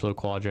one. Cash Flow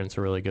Quadrant's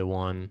a really good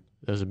one.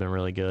 Those have been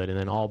really good. And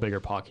then all Bigger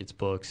Pockets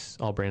books,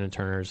 all Brandon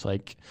Turner's,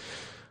 like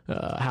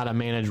How to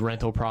Manage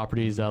Rental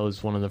Properties. That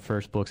was one of the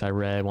first books I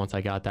read once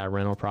I got that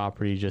rental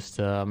property, just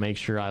to make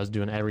sure I was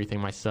doing everything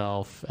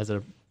myself as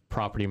a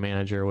property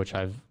manager, which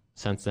I've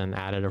since then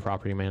added a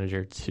property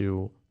manager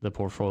to the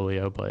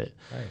portfolio. But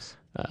Nice.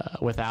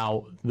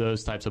 Without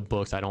those types of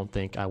books, I don't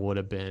think I would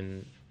have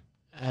been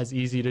as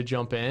easy to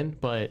jump in.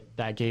 But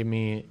that gave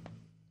me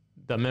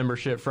the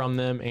membership from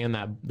them, and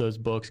those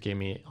books gave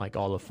me like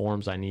all the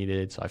forms I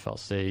needed, so I felt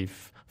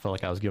safe. Felt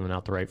like I was giving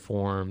out the right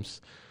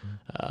forms,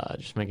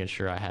 just making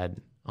sure I had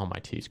all my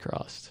T's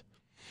crossed.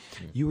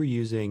 You were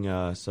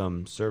using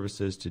some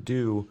services to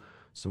do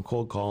some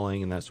cold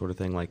calling and that sort of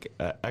thing, like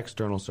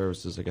external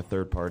services, like a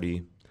third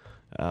party,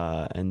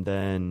 and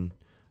then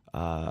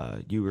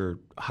you were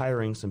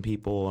hiring some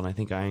people, and I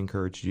think I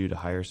encouraged you to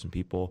hire some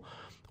people.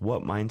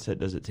 What mindset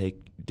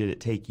did it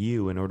take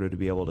you in order to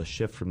be able to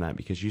shift from that?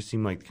 Because you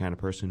seem like the kind of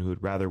person who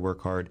would rather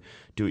work hard,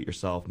 do it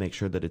yourself, make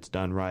sure that it's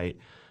done right.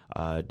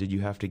 Did you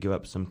have to give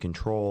up some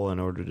control in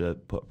order to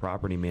put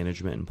property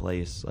management in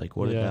place? Like,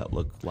 what did that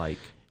look like?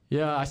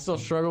 Yeah, I still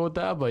struggle with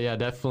that, but yeah,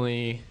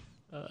 definitely.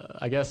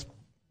 I guess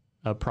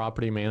a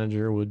property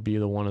manager would be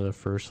one of the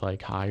first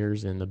like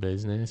hires in the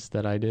business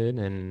that I did,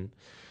 and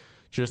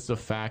just the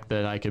fact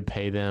that I could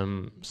pay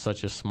them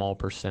such a small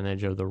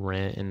percentage of the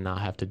rent and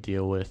not have to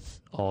deal with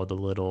all the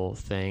little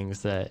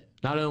things that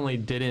not only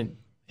didn't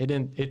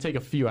take a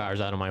few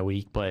hours out of my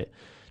week, but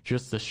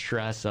just the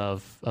stress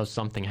of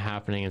something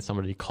happening and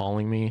somebody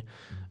calling me,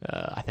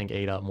 I think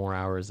ate up more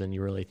hours than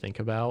you really think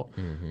about.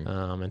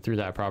 And through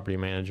that property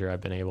manager,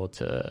 I've been able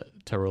to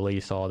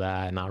release all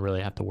that and not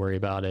really have to worry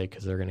about it,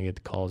 because they're going to get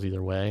the calls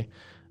either way.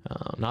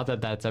 Not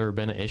that that's ever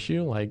been an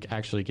issue, like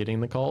actually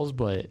getting the calls,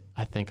 but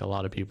I think a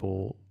lot of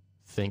people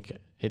think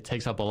it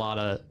takes up a lot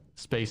of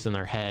space in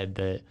their head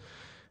that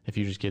if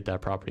you just get that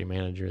property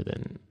manager,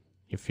 then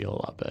you feel a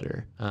lot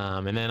better.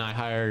 And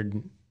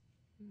then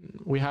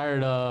we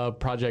hired a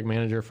project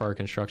manager for our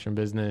construction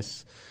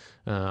business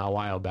a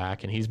while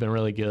back, and he's been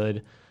really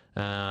good.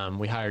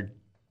 We hired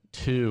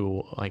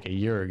two like a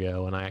year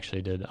ago, and I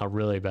actually did a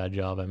really bad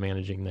job at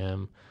managing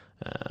them.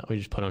 We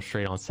just put them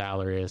straight on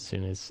salary as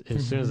soon as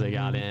they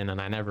got in,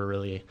 and I never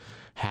really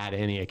had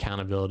any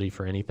accountability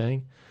for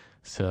anything.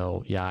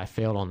 So yeah, I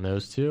failed on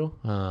those two.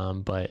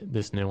 But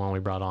this new one we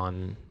brought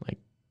on like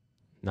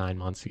 9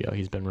 months ago,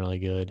 he's been really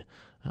good,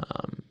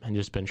 and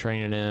just been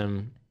training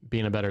him,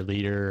 being a better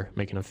leader,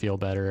 making him feel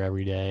better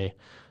every day,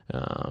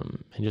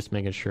 and just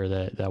making sure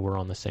that we're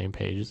on the same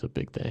page is a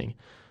big thing.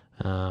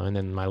 And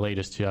then my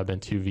latest two, I've been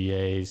 2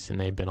 VAs, and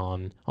they've been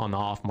on the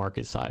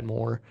off-market side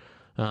more.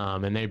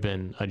 And they've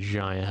been a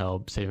giant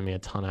help, saving me a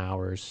ton of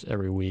hours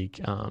every week,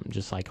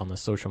 just like on the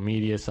social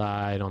media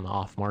side, on the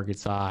off-market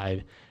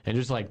side, and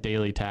just like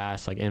daily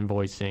tasks like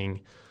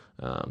invoicing,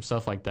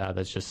 stuff like that.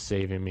 That's just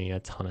saving me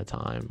a ton of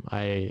time.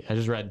 I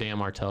just read Dan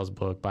Martell's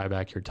book, Buy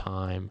Back Your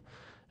Time,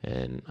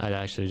 and I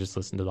actually just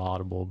listened to the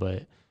Audible,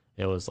 but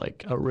it was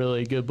like a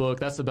really good book.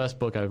 That's the best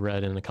book I've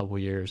read in a couple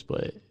of years,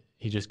 but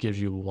he just gives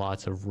you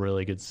lots of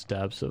really good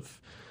steps of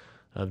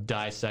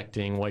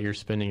dissecting what you're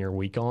spending your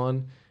week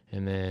on,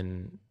 and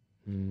then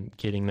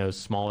getting those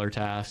smaller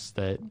tasks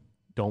that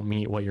don't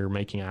meet what you're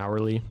making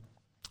hourly,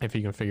 if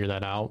you can figure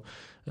that out,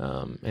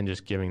 and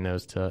just giving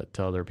those to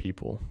other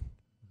people.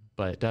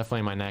 But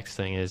definitely my next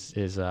thing is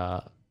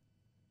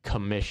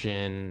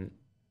commission,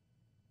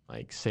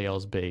 like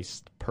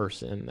sales-based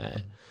person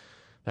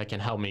that can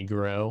help me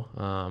grow,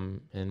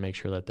 and make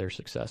sure that they're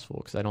successful.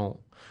 Because I don't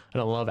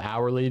love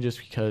hourly just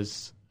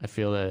because I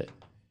feel that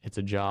it's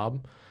a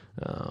job.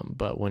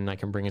 But when I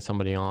can bring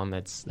somebody on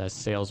that's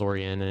sales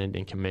oriented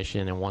and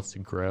commission and wants to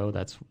grow,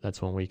 that's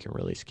when we can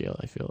really scale,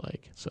 I feel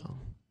like. So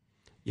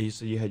yeah,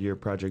 so you had your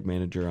project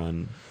manager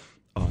on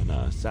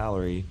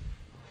salary.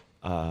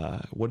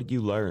 What did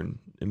you learn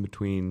in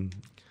between,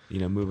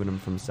 moving them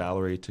from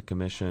salary to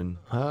commission?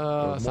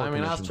 I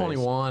was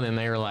 21 and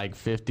they were like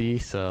 50,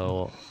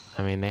 so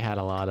they had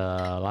a lot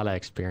of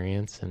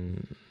experience,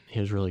 and he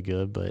was really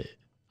good, but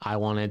I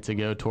wanted to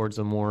go towards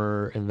a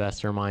more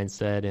investor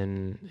mindset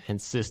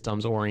and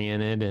systems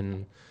oriented,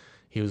 and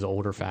he was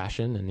older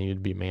fashioned and needed to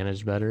be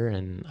managed better,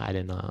 and I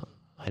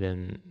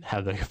didn't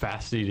have the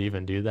capacity to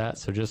even do that.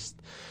 So just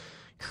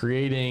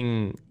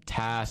creating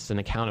tasks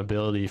and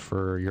accountability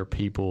for your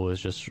people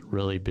is just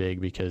really big,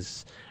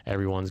 because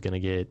everyone's going to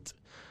get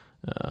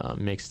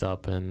mixed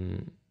up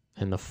in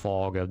the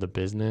fog of the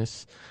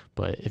business.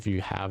 But if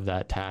you have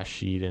that task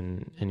sheet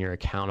and you're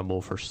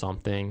accountable for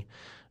something,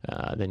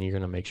 then you're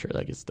going to make sure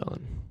that gets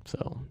done.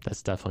 So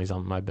that's definitely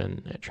something I've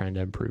been trying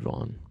to improve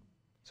on.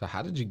 So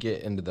how did you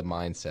get into the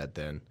mindset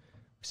then?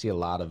 We see a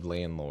lot of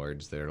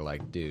landlords that are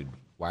like, dude,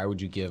 why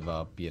would you give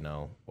up,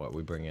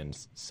 we bring in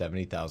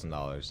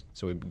 $70,000.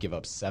 So we give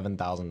up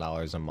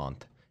 $7,000 a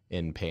month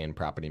in paying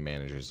property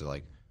managers. They're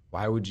like,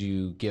 why would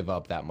you give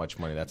up that much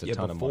money? That's a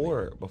ton of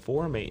money.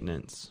 Before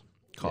maintenance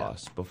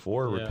costs,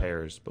 before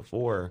repairs,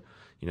 before,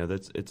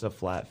 it's a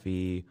flat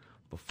fee,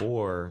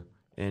 before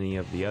any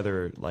of the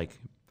other like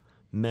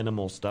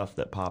minimal stuff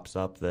that pops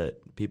up that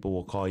people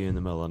will call you in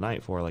the middle of the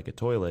night for, like a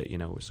toilet,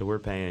 so we're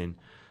paying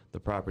the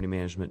property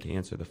management to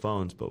answer the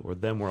phones, but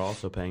we're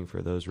also paying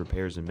for those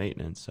repairs and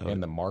maintenance. So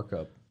and the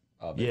markup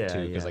of it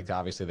too, because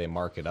obviously they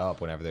mark it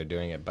up whenever they're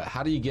doing it. But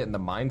how do you get in the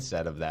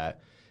mindset of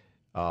that,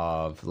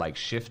 of like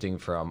shifting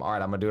from, all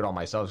right, I'm gonna do it all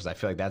myself? Because I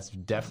feel like that's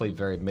definitely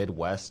very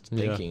Midwest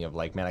thinking of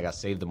like, man, I got to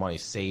save the money.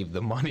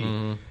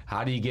 Mm-hmm.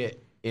 How do you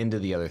get into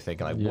the other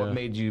thinking? Like, what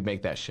made you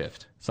make that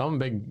shift? So I'm a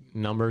big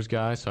numbers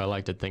guy, so I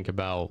like to think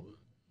about,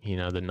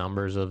 the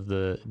numbers of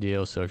the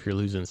deal. So if you're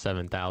losing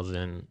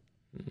 $7,000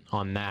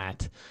 on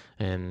that,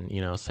 and,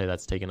 say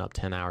that's taking up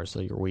 10 hours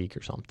of your week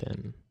or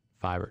something,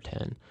 5 or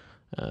 10,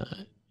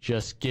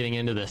 just getting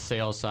into the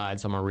sales side.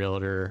 So I'm a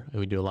realtor.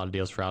 We do a lot of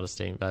deals for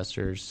out-of-state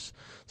investors,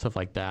 stuff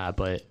like that.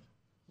 But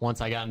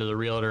once I got into the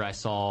realtor, I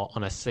saw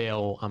on a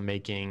sale, I'm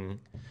making,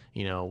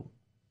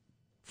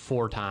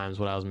 4 times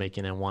what I was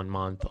making in 1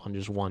 month on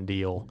just one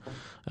deal.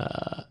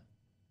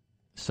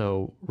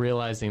 So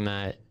realizing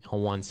that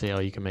on one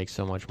sale, you can make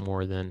so much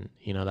more than,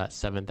 that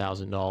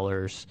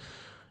 $7,000,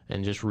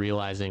 and just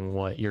realizing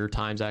what your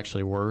time's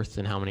actually worth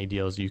and how many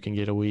deals you can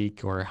get a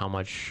week or how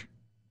much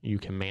you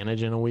can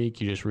manage in a week.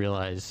 You just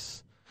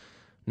realize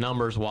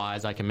numbers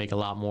wise, I can make a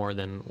lot more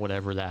than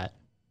whatever that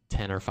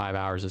 10 or 5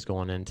 hours is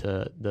going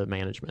into the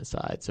management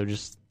side. So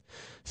just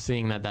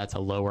seeing that that's a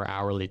lower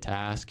hourly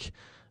task,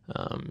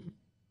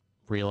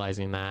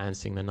 realizing that and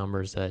seeing the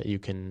numbers that you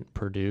can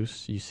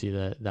produce, you see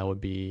that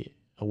would be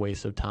a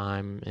waste of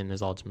time and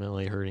is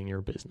ultimately hurting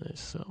your business.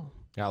 So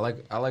yeah,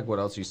 I like what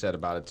else you said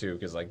about it too,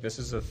 because like this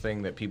is a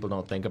thing that people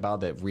don't think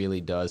about that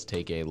really does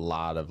take a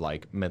lot of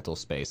like mental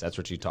space. That's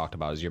what you talked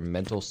about, is your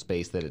mental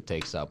space that it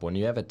takes up. When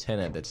you have a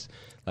tenant that's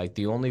like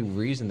the only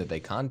reason that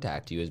they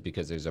contact you is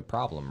because there's a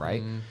problem,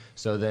 right? Mm-hmm.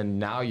 So then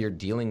now you're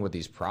dealing with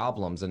these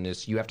problems and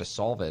you have to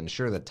solve it. And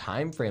sure, the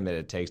time frame that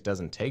it takes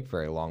doesn't take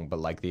very long, but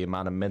like the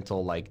amount of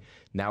mental, like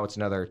now it's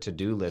another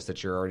to-do list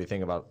that you're already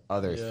thinking about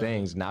other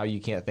things. Now you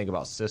can't think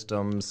about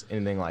systems,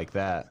 anything like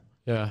that.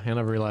 Yeah, and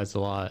I've realized a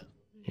lot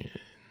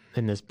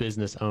in this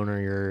business owner,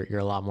 you're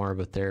a lot more of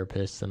a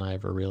therapist than I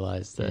ever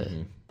realized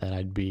that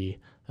I'd be.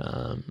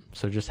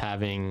 So just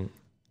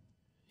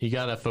you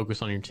got to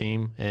focus on your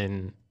team,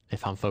 and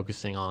if I'm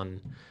focusing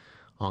on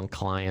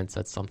clients,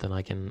 that's something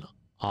I can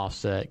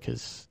offset,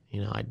 because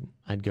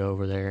I'd go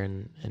over there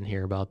and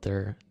hear about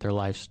their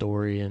life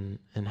story and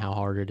how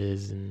hard it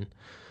is, and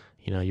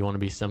you want to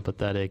be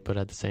sympathetic, but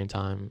at the same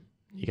time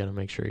you got to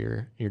make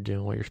sure you're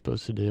doing what you're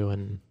supposed to do.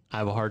 And I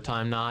have a hard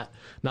time not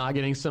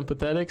getting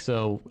sympathetic,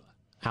 so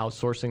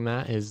outsourcing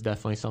that is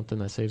definitely something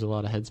that saves a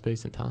lot of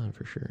headspace and time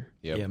for sure.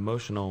 Yep. Yeah,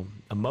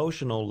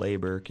 emotional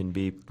labor can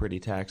be pretty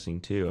taxing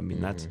too. I mean,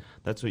 that's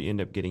what you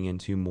end up getting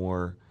into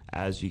more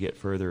as you get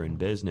further in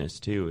business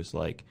too. Is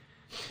like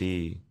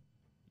the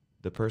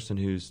person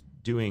who's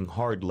doing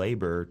hard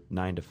labor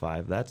 9 to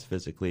 5. That's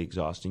physically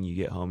exhausting. You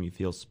get home, you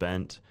feel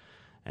spent,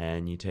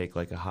 and you take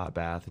like a hot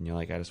bath, and you're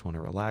like, I just want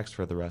to relax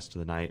for the rest of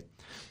the night.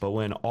 But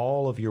when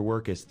all of your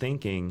work is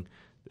thinking,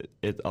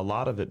 a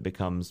lot of it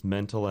becomes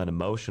mental and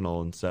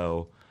emotional, and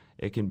so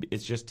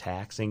it's just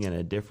taxing in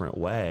a different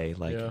way.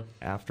 Like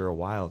after a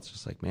while, it's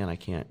just like, man, I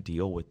can't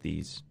deal with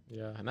these.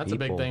 Yeah, and that's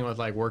people. a big thing with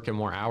like working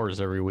more hours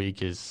every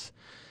week is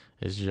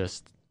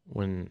just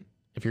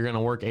if you're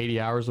gonna work 80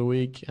 hours a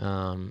week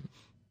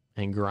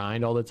and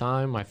grind all the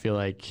time, I feel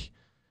like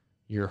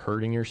you're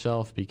hurting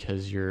yourself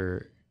because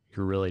you're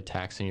really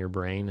taxing your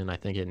brain, and I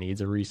think it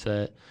needs a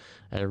reset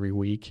every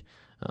week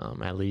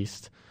at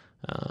least.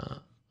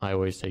 I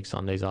always take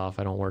Sundays off.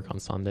 I don't work on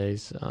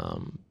Sundays.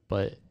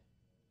 But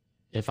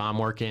if I'm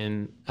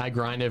working, I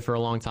grinded for a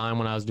long time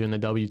when I was doing the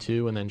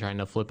W-2 and then trying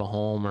to flip a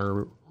home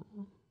or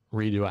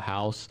redo a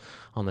house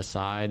on the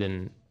side,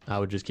 and I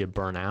would just get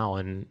burnt out.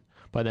 And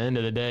by the end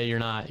of the day, you're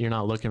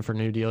not looking for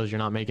new deals. You're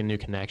not making new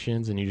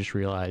connections, and you just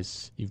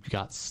realize you've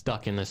got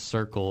stuck in this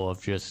circle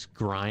of just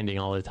grinding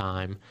all the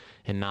time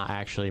and not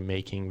actually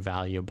making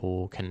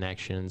valuable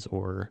connections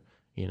or,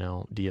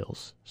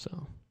 deals.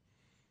 So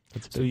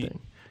that's a big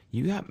thing.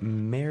 You got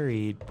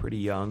married pretty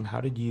young. How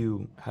did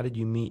you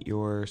meet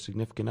your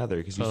significant other?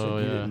 Because you said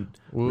you didn't.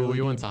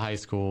 We went to high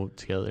school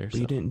together. But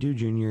you didn't do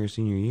junior or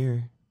senior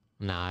year.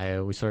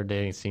 Nah, we started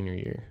dating senior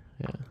year.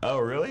 Yeah. Oh,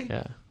 really?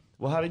 Yeah.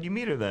 Well, how did you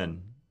meet her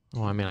then?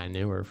 Well, I mean, I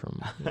knew her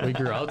we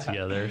grew up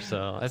together.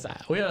 So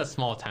we had a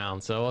small town,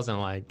 so it wasn't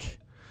like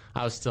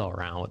I was still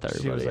around with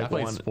everybody. I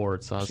played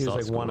sports. So she was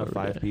like one of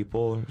 5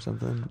 people or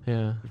something.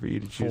 Yeah. For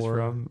you to choose 4.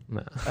 from.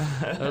 No.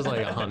 It was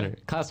like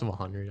 100, class of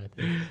 100, I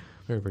think.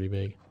 We were pretty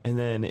big. And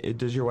then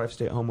does your wife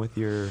stay at home with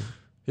your?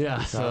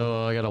 Yeah.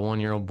 So I got a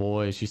 1-year-old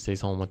boy. She stays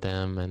home with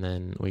them, and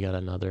then we got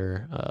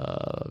another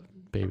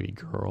baby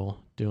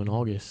girl due in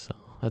August. So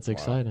that's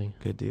exciting.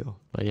 Good deal.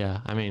 But yeah,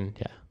 I mean,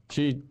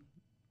 yeah,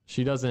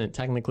 she doesn't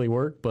technically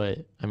work, but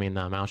I mean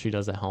the amount she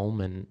does at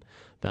home and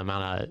the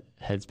amount of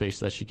headspace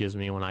that she gives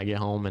me when I get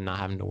home and not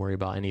having to worry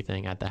about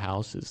anything at the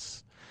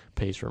house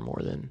pays for more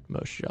than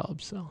most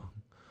jobs. So,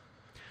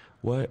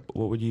 what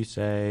would you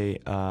say?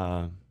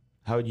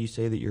 How would you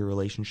say that your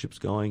relationship's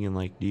going? And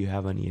like, do you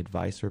have any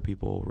advice for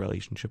people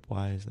relationship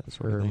wise? That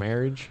sort of thing?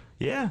 Marriage?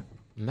 Yeah.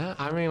 Nah,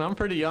 I mean, I'm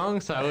pretty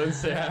young, so I wouldn't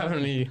say I have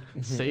any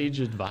sage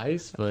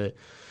advice, but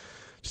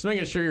just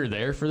making sure you're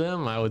there for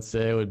them, I would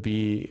say would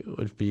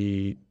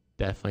be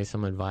definitely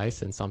some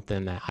advice and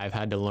something that I've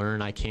had to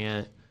learn.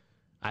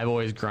 I've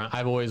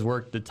always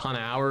worked a ton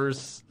of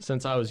hours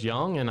since I was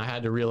young, and I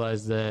had to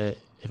realize that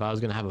if I was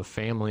going to have a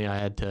family, I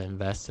had to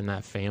invest in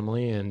that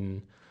family,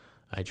 and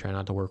I try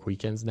not to work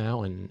weekends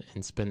now and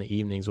spend the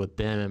evenings with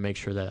them and make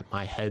sure that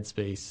my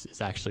headspace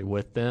is actually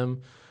with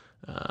them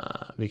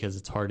because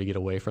it's hard to get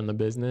away from the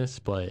business,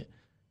 but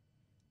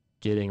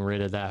getting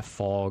rid of that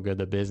fog of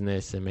the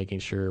business and making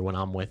sure when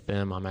I'm with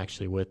them, I'm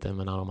actually with them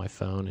and not on my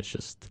phone. It's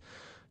just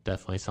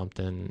definitely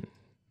something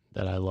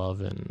that I love,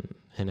 and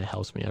it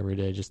helps me every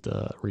day just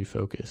to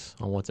refocus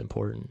on what's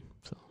important.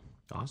 So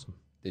awesome.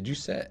 Did you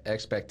set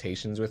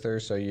expectations with her?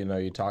 So,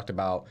 you talked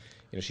about,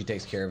 she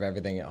takes care of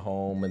everything at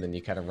home, and then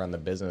you kind of run the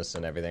business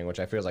and everything, which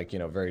I feel is like,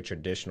 very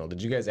traditional.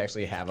 Did you guys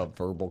actually have a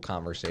verbal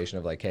conversation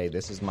of like, hey,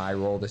 this is my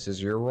role, this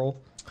is your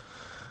role?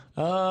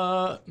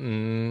 I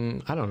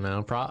don't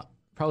know.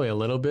 Probably a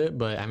little bit,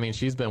 but I mean,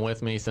 she's been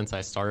with me since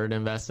I started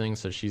investing,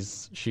 so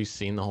she's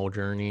seen the whole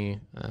journey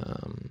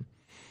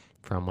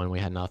from when we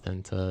had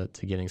nothing to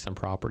getting some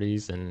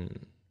properties,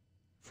 and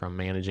from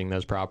managing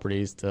those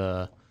properties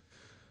to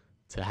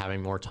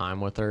having more time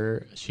with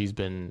her. She's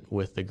been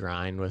with the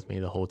grind with me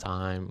the whole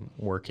time,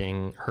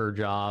 working her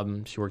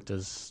job. She worked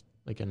as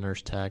like a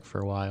nurse tech for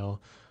a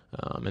while,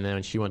 and then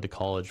when she went to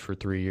college for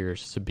 3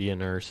 years to be a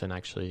nurse, and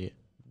actually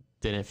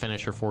didn't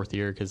finish her 4th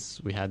year because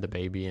we had the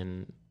baby,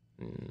 and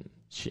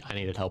I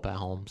needed help at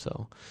home.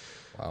 So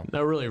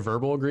no really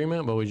verbal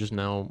agreement, but we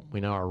know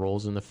our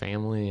roles in the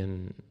family,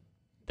 and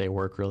they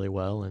work really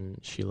well, and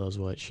she loves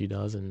what she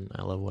does and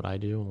I love what I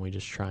do, and we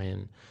just try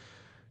and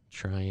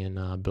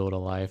build a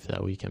life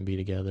that we can be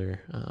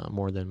together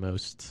more than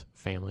most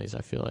families.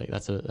 I feel like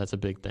that's a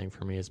big thing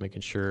for me, is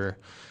making sure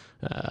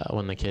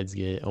when the kids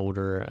get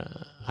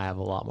older, I have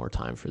a lot more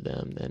time for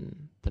them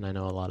than I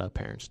know a lot of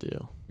parents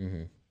do.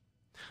 Mm-hmm.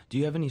 Do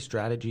you have any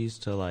strategies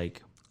to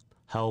like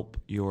help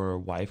your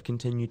wife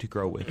continue to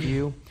grow with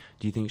you?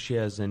 Do you think she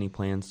has any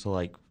plans to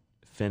like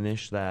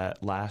finish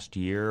that last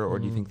year, or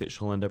do you think that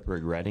she'll end up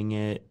regretting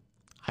it?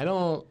 I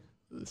don't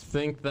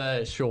think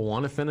that she'll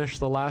want to finish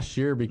the last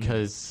year,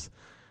 because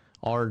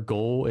our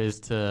goal is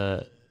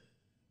to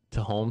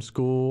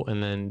homeschool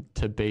and then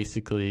to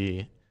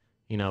basically,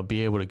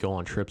 be able to go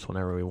on trips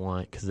whenever we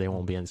want, because they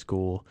won't be in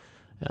school,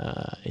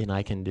 and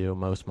I can do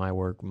most of my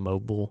work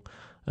mobile.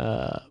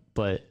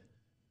 But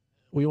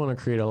we want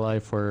to create a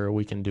life where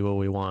we can do what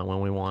we want when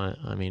we want.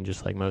 I mean,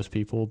 just like most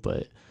people,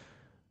 but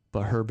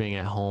her being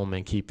at home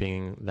and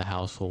keeping the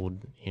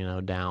household,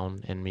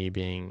 down, and me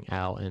being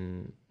out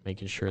and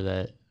making sure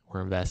that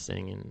we're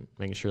investing and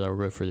making sure that we're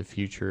good for the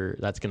future,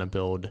 that's going to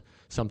build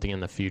something in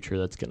the future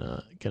that's going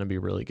to be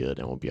really good,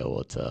 and we'll be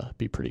able to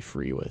be pretty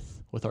free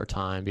with our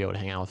time, be able to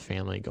hang out with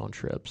family, go on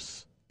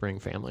trips, bring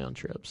family on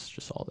trips,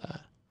 just all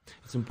that.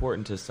 It's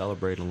important to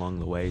celebrate along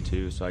the way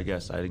too. So I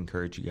guess I'd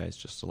encourage you guys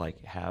just to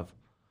like have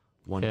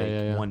one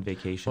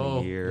vacation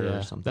a year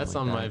or something. That's like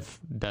something that. I've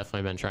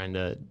definitely been trying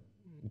to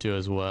do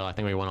as well. I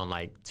think we went on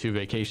like 2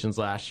 vacations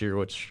last year,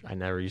 which I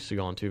never used to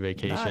go on 2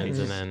 vacations. Nice.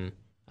 And then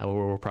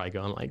we're probably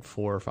going like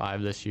 4 or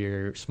 5 this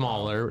year.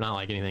 Smaller, not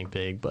like anything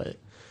big, but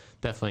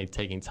definitely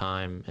taking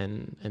time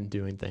and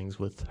doing things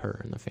with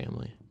her and the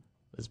family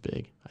is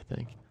big, I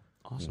think.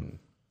 Awesome.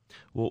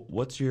 Well,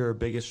 what's your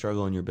biggest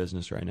struggle in your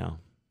business right now?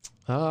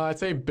 I'd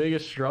say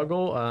biggest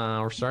struggle.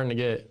 We're starting to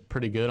get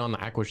pretty good on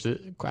the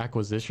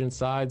acquisition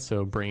side,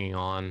 so bringing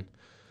on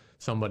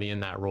somebody in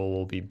that role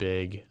will be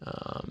big.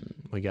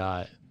 We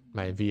got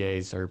my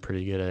VAs are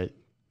pretty good at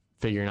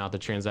figuring out the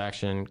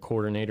transaction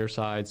coordinator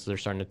side, so they're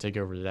starting to take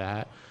over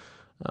that.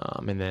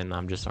 And then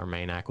I'm just our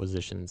main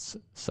acquisitions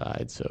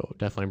side, so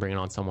definitely bringing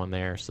on someone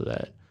there so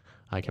that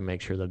I can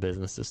make sure the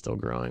business is still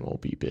growing will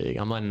be big.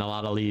 I'm letting a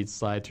lot of leads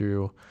slide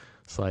through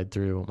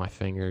my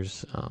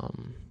fingers.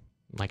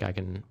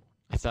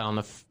 I sat on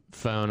the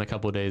phone a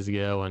couple of days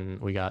ago and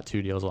we got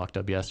 2 deals locked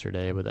up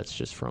yesterday, but that's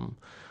just from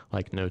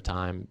like no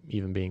time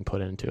even being put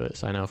into it.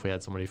 So I know if we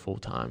had somebody full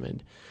time,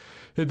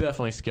 it'd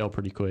definitely scale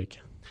pretty quick.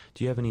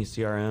 Do you have any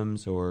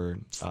CRMs or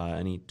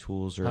any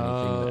tools or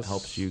anything that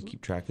helps you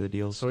keep track of the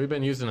deals? So we've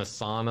been using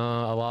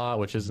Asana a lot,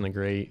 which isn't a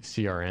great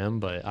CRM,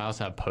 but I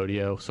also have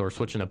Podio, so we're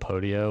switching to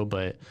Podio.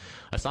 But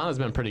Asana's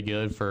been pretty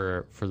good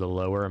for the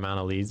lower amount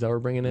of leads that we're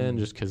bringing in,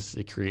 just because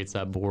it creates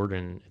that board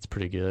and it's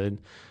pretty good.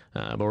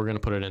 But we're going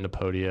to put it into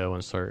Podio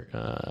and start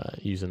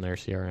using their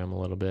CRM a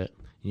little bit.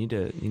 You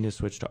need to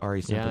switch to RE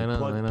Simply. Yeah, I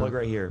know. Plug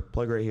right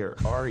here.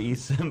 RE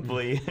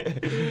Simply.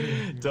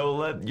 Don't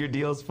let your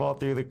deals fall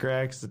through the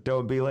cracks.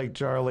 Don't be like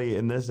Charlie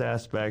in this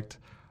aspect.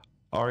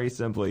 RE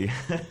Simply.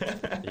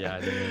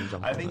 Yeah,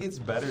 I think it's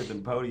better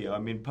than Podio. I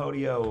mean,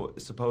 Podio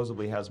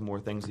supposedly has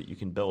more things that you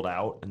can build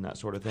out and that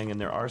sort of thing.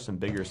 And there are some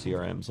bigger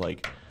CRMs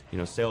like,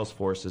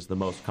 Salesforce is the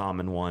most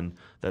common one.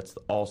 That's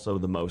also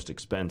the most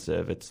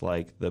expensive. It's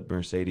like the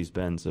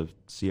Mercedes-Benz of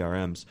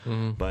CRMs.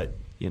 Mm-hmm. But,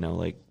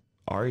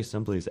 RE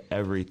Simply is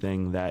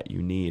everything that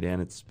you need,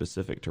 and it's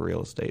specific to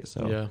real estate.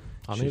 So yeah,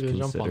 I'll need to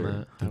jump on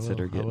that.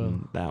 Consider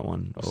getting that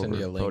one over send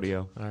you a link.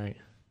 Podio. All right.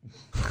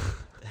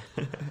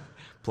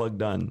 Plug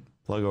done.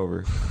 Plug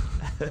over.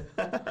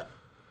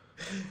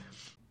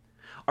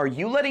 Are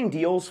you letting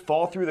deals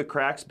fall through the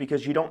cracks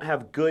because you don't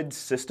have good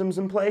systems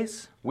in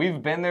place?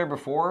 We've been there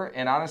before,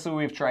 and honestly,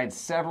 we've tried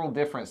several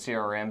different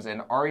CRMs,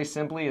 and RE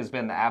Simply has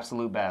been the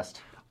absolute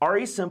best.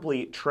 RE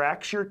Simply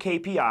tracks your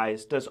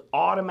KPIs, does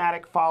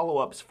automatic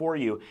follow-ups for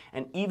you,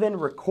 and even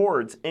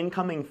records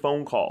incoming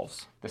phone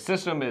calls. The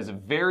system is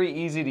very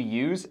easy to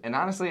use, and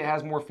honestly, it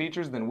has more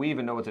features than we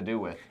even know what to do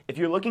with. If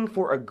you're looking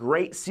for a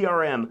great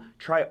CRM,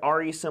 try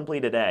RE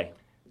Simply today.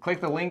 Click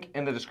the link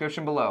in the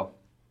description below.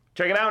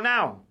 Check it out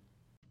now.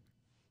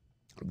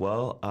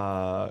 Well,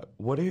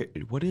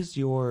 what does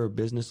your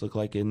business look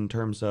like in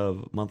terms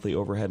of monthly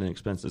overhead and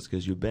expenses?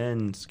 Because you've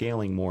been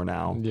scaling more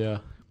now. Yeah.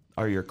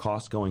 Are your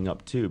costs going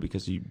up too?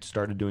 Because you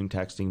started doing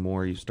texting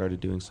more, you started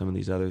doing some of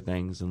these other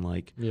things, and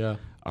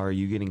are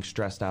you getting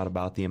stressed out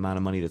about the amount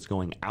of money that's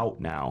going out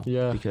now?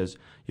 Yeah. Because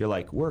you're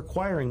like, we're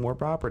acquiring more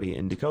property,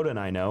 and Dakota and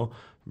I know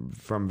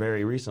from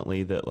very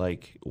recently that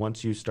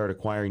once you start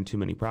acquiring too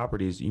many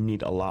properties, you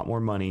need a lot more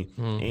money,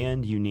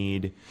 and you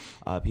need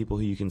people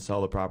who you can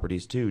sell the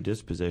properties to,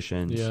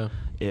 dispositions. Yeah.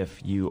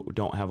 If you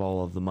don't have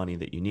all of the money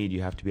that you need,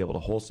 you have to be able to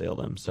wholesale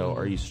them. So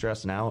are you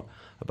stressing out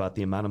about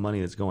the amount of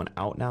money that's going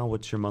out now?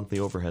 What's your monthly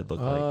overhead look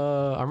like?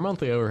 Our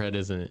monthly overhead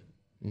isn't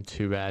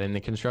too bad. In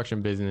the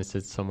construction business,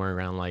 it's somewhere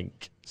around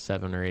like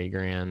 $7 or $8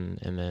 grand,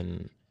 and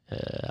then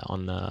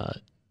on the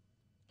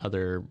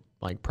other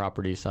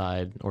property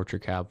side,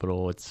 Orchard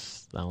Capital,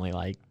 it's only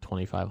like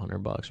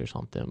 $2,500 or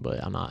something.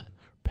 But I'm not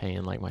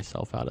paying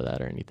myself out of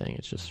that or anything.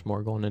 It's just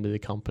more going into the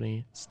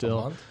company still.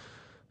 A month?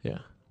 Yeah.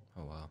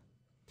 Oh wow.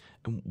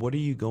 And what are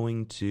you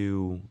going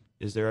to?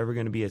 Is there ever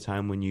going to be a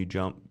time when you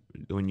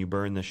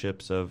burn the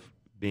ships of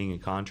being a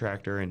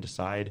contractor and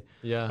decide,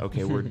 Yeah.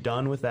 okay, we're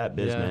done with that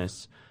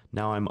business.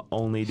 Now I'm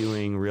only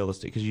doing real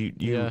estate, because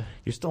you're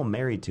still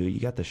married to it.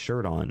 You got the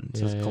shirt on. It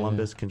says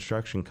Columbus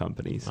Construction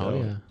Company. So.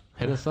 Oh yeah.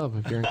 Hit us up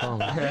if you're in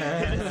Columbus.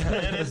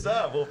 Hit us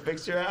up. We'll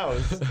fix your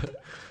house.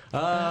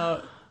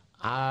 Like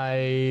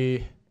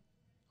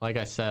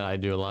I said, I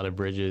do a lot of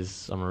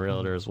bridges. I'm a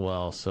realtor as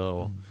well,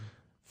 so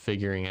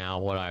figuring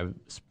out what I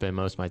spend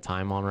most of my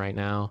time on right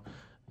now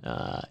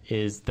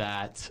is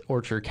that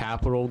Orchard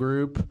Capital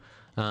Group.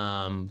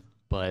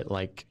 But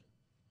like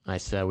I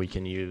said, we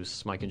can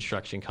use my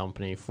construction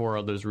company for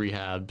all those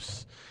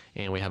rehabs,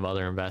 and we have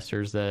other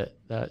investors that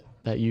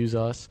use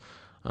us.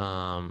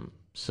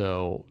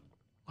 So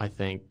I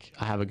think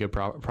I have a good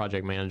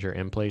project manager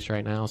in place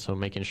right now, so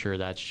making sure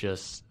that's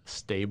just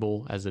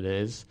stable as it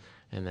is,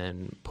 and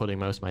then putting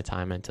most of my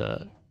time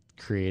into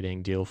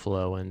creating deal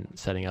flow and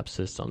setting up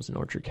systems in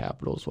Orchard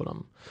Capital is what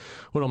I'm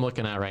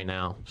looking at right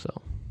now. So,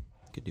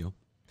 good deal.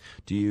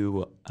 Do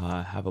you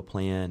have a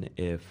plan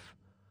if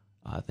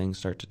things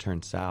start to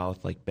turn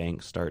south, like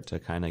banks start to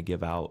kind of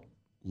give out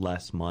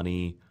less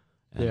money,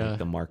 and like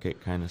the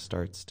market kind of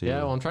starts to?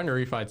 Yeah, well, I'm trying to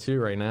refi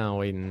too right now,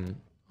 waiting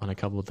on a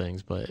couple of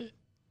things, but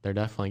they're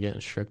definitely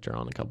getting stricter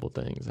on a couple of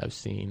things I've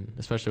seen,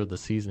 especially with the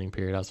seasoning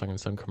period. I was talking to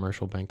some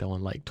commercial bank that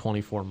went like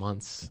 24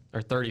 months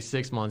or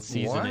 36 months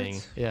seasoning.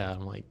 What? Yeah,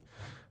 I'm like,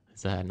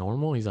 is that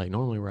normal? He's like,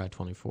 normally we're at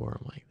 24.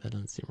 I'm like, that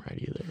doesn't seem right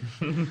either.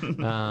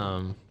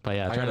 But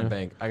yeah, I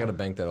got a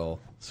bank that'll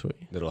sweet.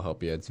 That'll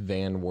help you. It's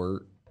Van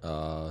Wert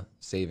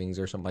Savings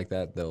or something like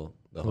that. They'll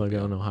help you.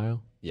 Logo in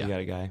Ohio. Yeah, you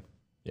got a guy.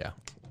 Yeah,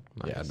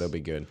 Nice. Yeah, they'll be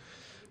good.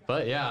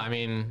 But yeah, I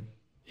mean,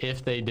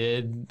 if they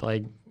did,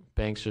 like,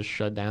 banks just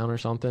shut down or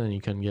something and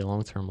you couldn't get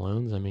long-term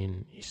loans, I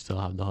mean, you still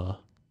have the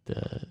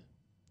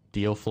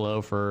deal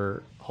flow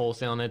for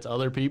wholesaling it to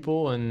other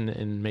people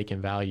and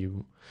making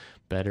value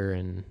better.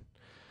 And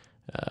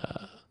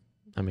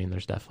I mean,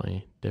 there's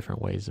definitely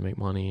different ways to make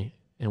money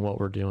in what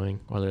we're doing,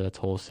 whether that's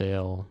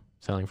wholesale,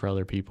 selling for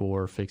other people,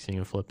 or fixing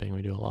and flipping.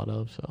 We do a lot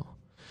of. So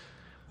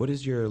what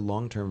is your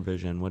long-term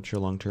vision? What's your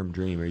long-term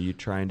dream? Are you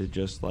trying to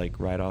just like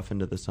ride off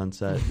into the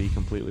sunset, be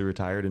completely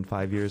retired in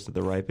 5 years at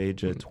the ripe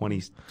age of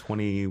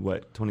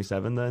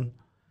 27 then?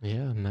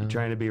 Yeah, no. You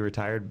trying to be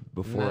retired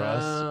before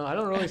us? I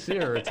don't really see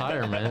a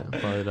retirement,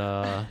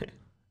 but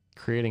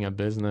creating a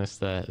business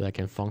that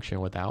can function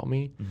without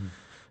me,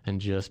 and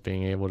just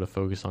being able to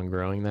focus on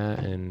growing that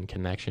and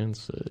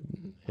connections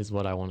is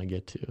what I want to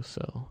get to.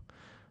 So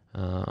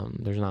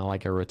there's not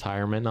like a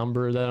retirement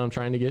number that I'm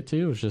trying to get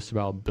to. It's just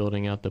about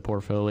building out the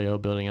portfolio,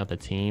 building out the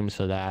team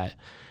so that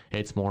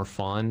it's more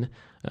fun,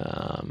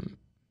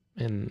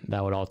 and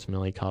that would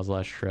ultimately cause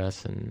less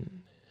stress and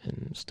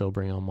still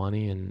bring on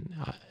money. And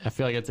I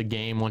feel like it's a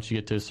game once you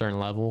get to a certain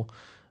level,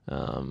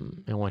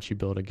 and once you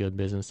build a good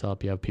business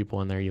up, you have people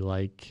in there you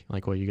like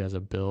what you guys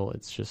have built.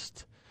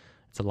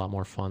 It's a lot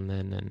more fun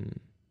then, and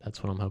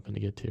that's what I'm hoping to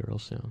get to real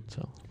soon.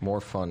 So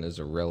More fun is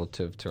a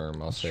relative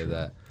term. I'll say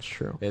that. it's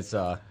true. It's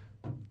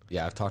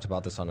yeah, I've talked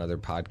about this on other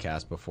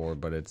podcasts before,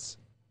 but it's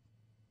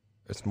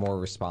more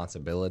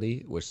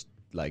responsibility, which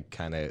like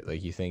kind of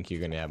like you think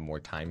you're going to have more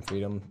time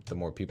freedom the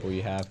more people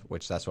you have,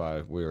 which that's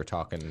why we were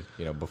talking,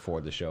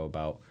 before the show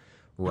about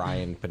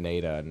Ryan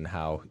Pineda and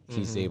how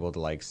he's able to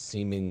like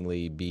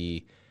seemingly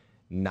be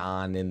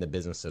non in the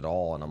business at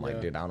all. And I'm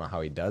like, dude, I don't know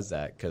how he does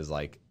that, because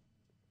like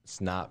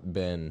it's not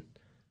been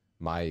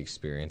my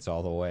experience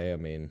all the way. I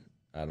mean,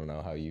 I don't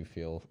know how you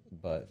feel,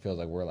 but it feels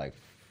like we're like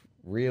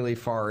really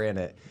far in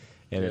it.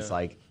 And it's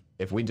like,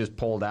 if we just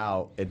pulled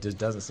out, it just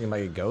doesn't seem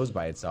like it goes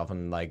by itself.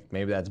 And like,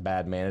 maybe that's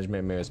bad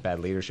management, maybe it's bad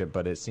leadership,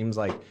 but it seems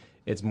like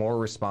it's more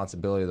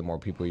responsibility the more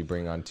people you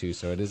bring on too.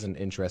 So it is an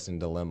interesting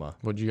dilemma.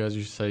 Would you guys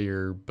just say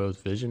you're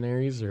both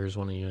visionaries, or is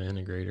one of you an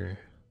integrator?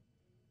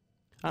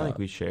 I think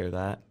we share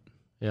that.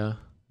 Yeah.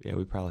 Yeah,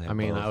 we probably have I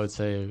mean, both. I would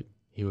say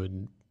you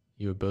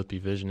would both be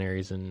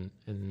visionaries, and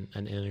an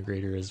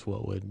integrator is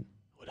what would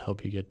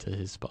help you get to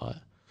his spot.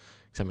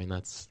 Because I mean,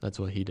 that's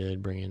what he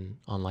did, bringing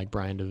on like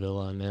Brian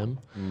Davila and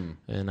them.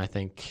 And I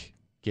think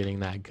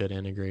getting that good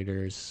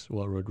integrator is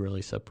what would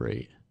really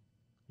separate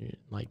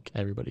like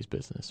everybody's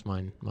business,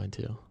 mine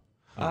too.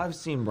 I've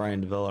seen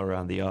Brian Davila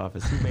around the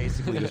office. He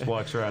basically just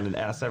walks around and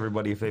asks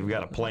everybody if they've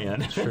got a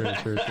plan. Sure.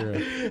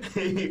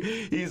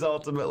 He's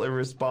ultimately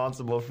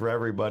responsible for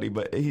everybody,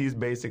 but he's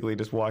basically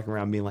just walking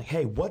around being like,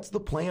 hey, what's the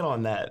plan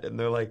on that? And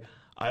they're like,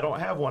 I don't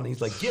have one.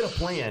 He's like, get a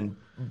plan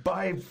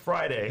by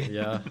Friday.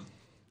 Yeah.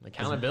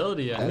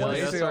 Accountability. That's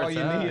basically all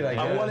you need, I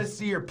guess. I want to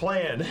see your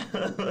plan.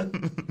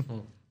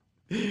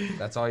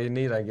 That's all you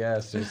need, I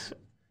guess. Just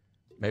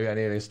maybe I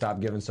need to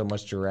stop giving so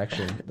much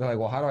direction. They're like,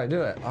 well, how do I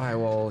do it? All right,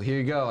 well, here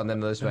you go. And then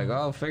they'll just be like,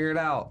 oh, figure it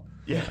out.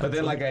 Yeah. But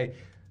then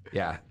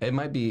it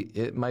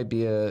might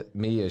be a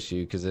me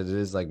issue, because it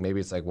is like,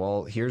 maybe it's like,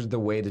 well, here's the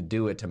way to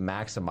do it to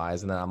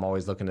maximize. And then I'm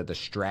always looking at the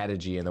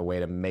strategy and the way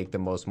to make the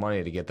most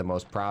money, to get the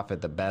most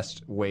profit, the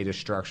best way to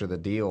structure the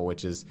deal,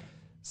 which is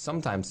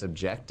sometimes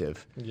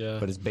subjective,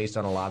 but it's based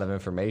on a lot of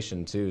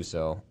information too.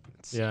 So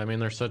I mean,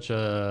 there's such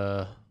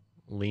a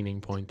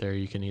leaning point there.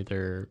 You can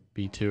either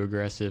be too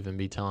aggressive and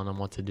be telling them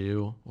what to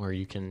do, or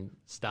you can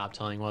stop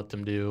telling what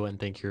them to do and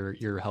think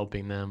you're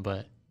helping them,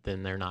 but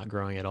then they're not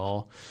growing at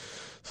all.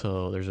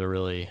 So there's a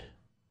really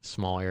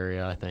small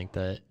area, I think,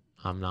 that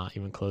I'm not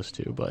even close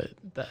to, but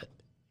that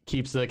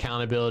keeps the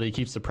accountability,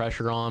 keeps the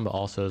pressure on, but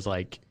also is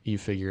like, you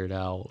figure it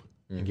out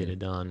and get it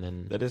done.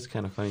 And that is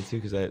kind of funny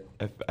too, because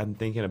I'm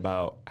thinking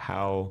about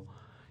how,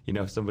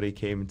 if somebody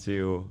came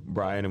to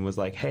Brian and was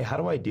like, hey, how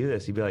do I do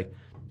this? He'd be like,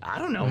 I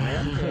don't know,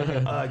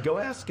 man. Go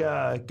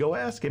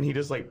ask. And he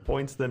just like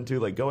points them to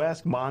like, go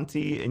ask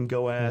Monty and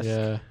go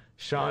ask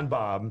Sean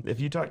Bob. If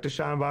you talk to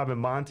Sean Bob and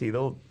Monty,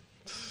 they'll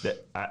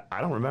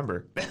I don't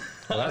remember.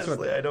 Well,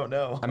 Honestly, I don't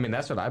know. I mean,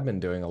 that's what I've been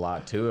doing a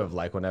lot too. Of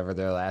like, whenever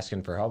they're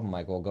asking for help, I'm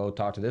like, well, go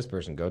talk to this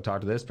person. Go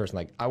talk to this person.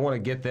 Like, I want to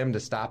get them to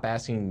stop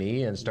asking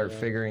me and start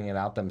figuring it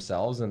out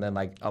themselves. And then,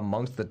 like,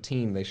 amongst the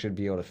team, they should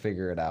be able to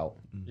figure it out.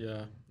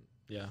 Yeah.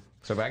 Yeah.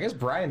 So, but I guess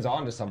Brian's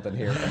on to something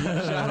here.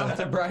 Shout out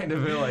to Brian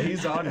Davila.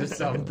 He's on to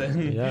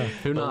something. Yeah.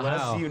 Who The knows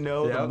less how? you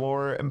know, the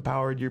more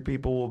empowered your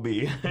people will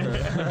be.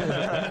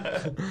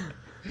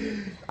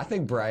 I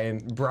think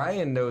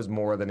Brian knows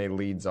more than he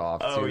leads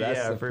off to. Oh,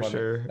 yeah, for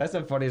sure. That's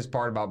the funniest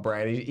part about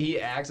Brian. He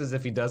acts as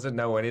if he doesn't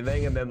know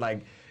anything, and then,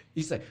 like,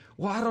 he's like,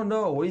 well, I don't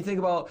know. What do you think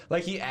about,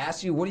 like, he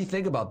asks you, what do you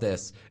think about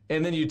this?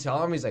 And then you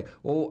tell him, he's like,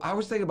 well, I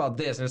was thinking about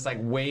this. And it's, like,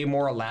 way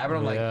more elaborate.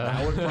 I'm like,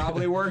 that would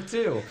probably work,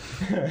 too.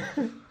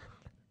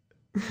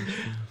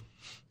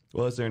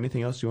 Well, is there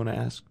anything else you want to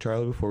ask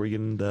Charlie before we get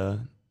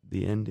into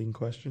the ending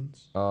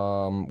questions?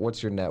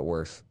 What's your net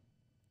worth?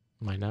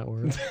 My net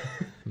worth?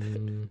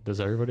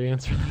 Does everybody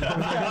answer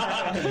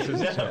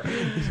that?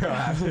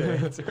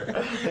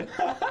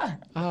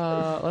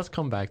 Let's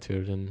come back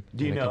to it in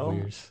a couple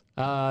years.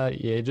 Yeah,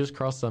 it just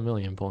crossed 1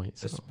 million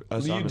points. So.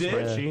 You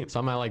did? Yeah.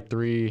 So I'm at like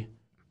three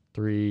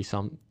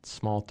some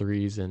small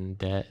threes in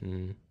debt,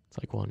 and it's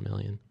like 1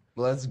 million.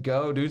 Let's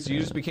go, dude. So you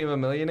just became a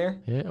millionaire?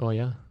 Yeah, well,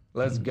 yeah.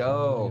 Let's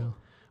go.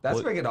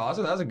 That's freaking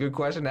awesome. That was a good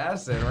question to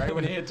ask then, right?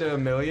 When you hit to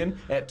 1 million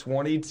at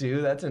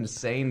 22, that's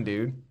insane,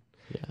 dude.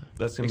 Yeah.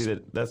 That's gonna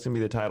be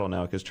the title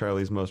now, because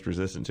Charlie's most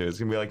resistant to it. It's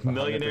gonna be like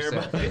millionaire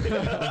by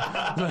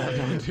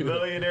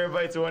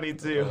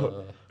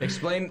 22.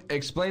 Explain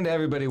to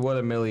everybody what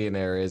a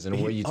millionaire is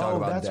and what you talk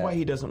about. That's debt. why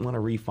he doesn't want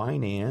to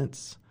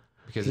refinance.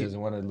 Because he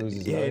doesn't want to lose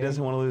his Yeah, million. he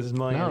doesn't want to lose his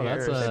million. No,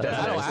 that's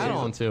add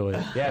on to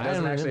it. Yeah, it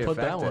doesn't I didn't actually put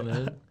that affect one it.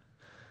 in.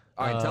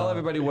 All right, tell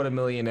everybody what a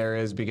millionaire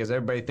is, because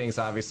everybody thinks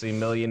obviously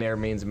millionaire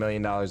means $1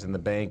 million in the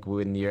bank.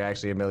 When you're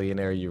actually a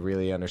millionaire, you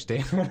really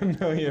understand what a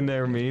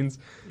millionaire means.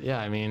 Yeah,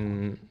 I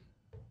mean,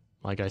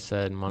 like I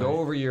said, money. Go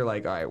over your,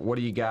 like, all right, what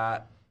do you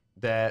got?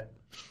 Debt.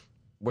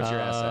 What's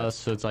your assets?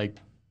 So it's like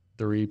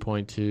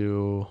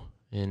 3.2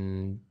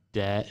 in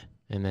debt,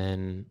 and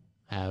then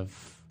I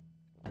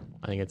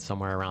think it's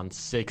somewhere around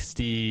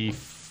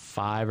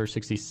 65 or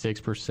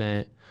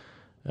 66%.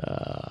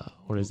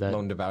 What is that?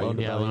 Loan to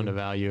value. Loan to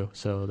value.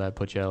 So that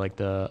puts you at like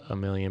the 1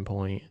 million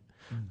point.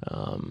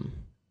 And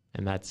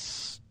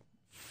that's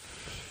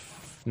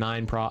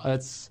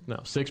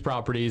 6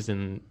 properties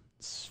and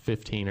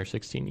 15 or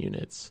 16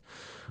 units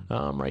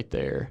right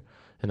there.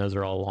 And those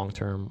are all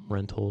long-term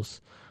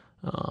rentals.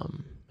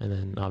 And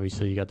then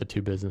obviously you got the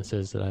 2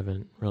 businesses that I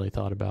haven't really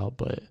thought about,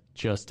 but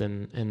just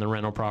in the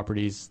rental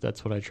properties,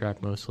 that's what I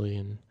track mostly,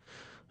 and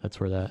that's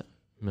where that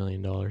 $1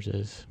 million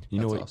is.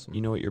 Awesome.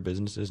 You know what your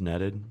business is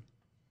netted?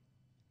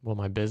 Well,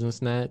 my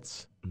business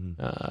nets,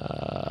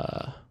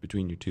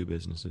 Between your 2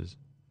 businesses.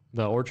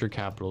 the Orchard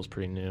Capital is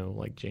pretty new,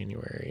 like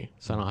January,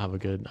 so I don't have a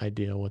good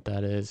idea what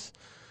that is.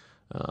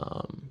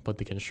 But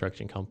the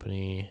construction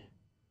company,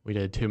 we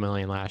did $2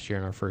 million last year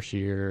in our first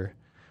year,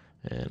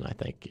 and I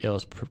think it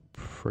was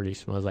pretty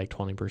small. It was like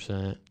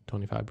 20%,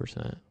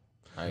 25%.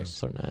 Nice.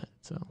 So net.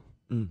 So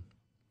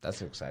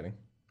That's exciting.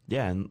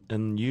 Yeah,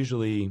 and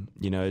usually,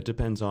 it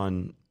depends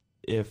on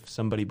if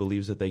somebody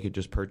believes that they could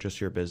just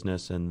purchase your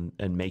business and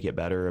make it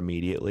better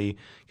immediately,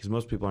 because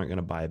most people aren't going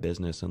to buy a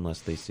business unless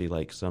they see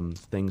like some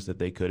things that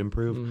they could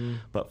improve. Mm-hmm.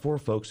 But for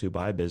folks who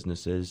buy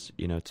businesses,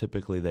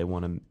 typically they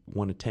want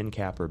a 10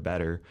 cap or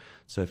better.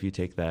 So if you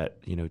take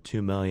that,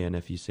 $2 million,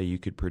 if you say you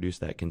could produce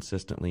that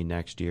consistently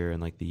next year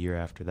and like the year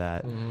after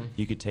that,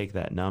 you could take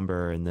that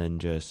number and then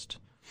just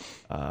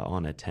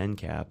on a 10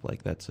 cap,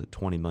 like that's a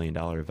 $20 million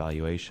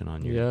valuation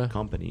on your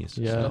companies.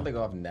 Yeah. So don't they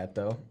go off net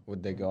though?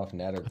 Would they go off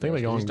net or gross? I think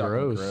they go on He's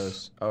talking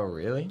gross. Oh,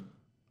 really?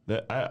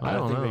 I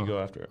don't think know. they go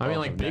after. I mean,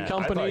 like big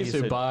companies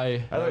who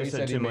buy. I thought he he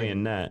said said he $2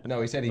 million net.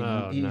 No, he said he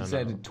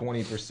said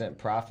 20%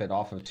 profit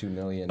off of $2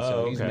 million.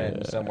 So he's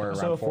netting somewhere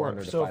around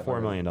 400 to 500.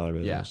 $4 million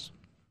business.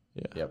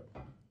 Yeah. Yep.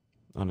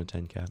 On a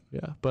 10 cap.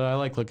 Yeah, but I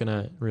like looking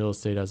at real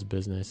estate as a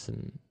business,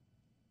 and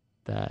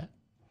that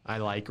I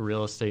like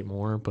real estate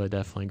more, but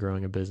definitely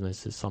growing a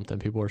business is something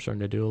people are starting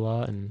to do a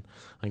lot, and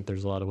I think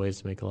there's a lot of ways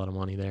to make a lot of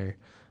money there.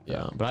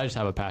 Yeah. But I just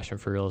have a passion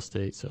for real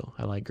estate, so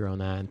I like growing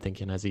that and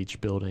thinking as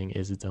each building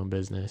is its own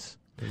business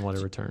and what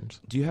it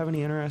returns. Do you have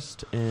any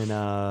interest in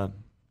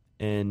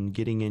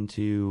getting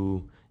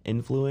into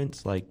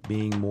influence, like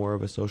being more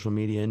of a social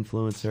media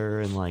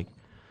influencer, and like,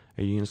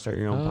 are you going to start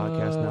your own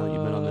podcast now that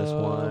you've been on this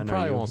one?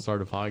 Probably won't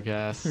start a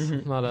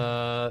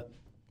podcast.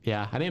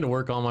 Yeah, I need to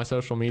work on my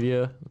social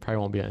media. I probably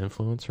won't be an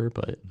influencer,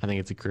 but I think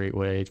it's a great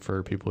way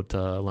for people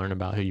to learn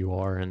about who you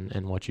are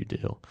and what you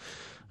do.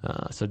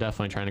 So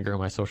definitely trying to grow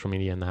my social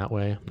media in that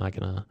way. I'm not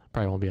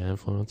probably won't be an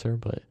influencer,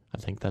 but I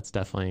think that's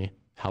definitely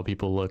how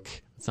people look.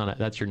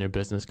 That's your new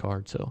business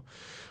card. So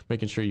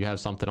making sure you have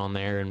something on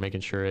there and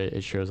making sure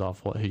it shows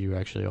off who you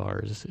actually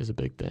are is a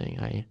big thing.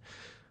 I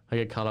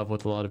get caught up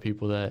with a lot of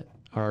people that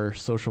are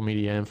social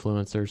media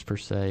influencers per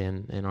se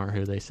and aren't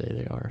who they say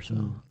they are.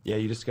 So yeah,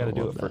 you just got to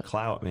do it for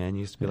clout, man.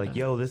 You just be like,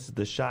 yo, this is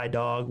the Shy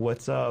Dog.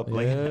 What's up?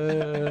 Like,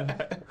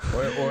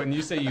 or when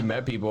you say you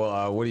met people,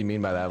 what do you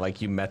mean by that?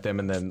 Like you met them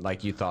and then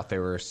like you thought they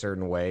were a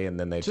certain way and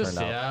then they turned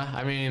out. Yeah,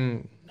 I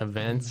mean,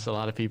 events. A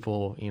lot of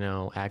people,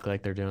 act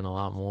like they're doing a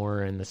lot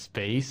more in the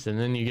space, and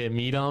then you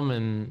meet them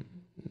and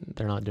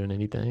they're not doing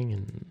anything,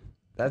 and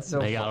that's so.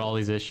 They got all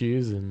these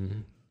issues,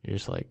 and you're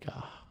just like,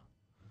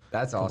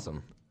 That's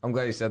awesome. I'm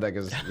glad you said that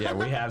because,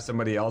 we have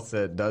somebody else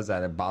that does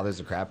that and it bothers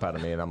the crap out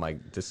of me. And I'm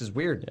like, this is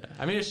weird. Yeah.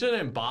 I mean, it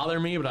shouldn't bother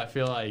me, but I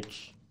feel like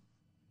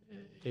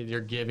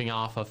you're giving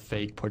off a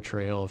fake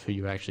portrayal of who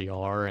you actually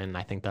are. And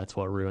I think that's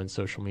what ruins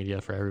social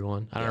media for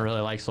everyone. I don't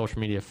really like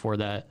social media for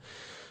that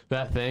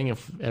thing.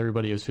 If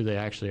everybody was who they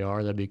actually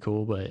are, that'd be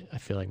cool. But I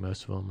feel like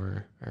most of them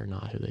are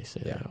not who they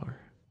say they are.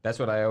 That's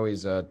what I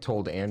always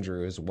told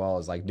Andrew as well.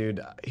 Is like,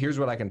 dude, here's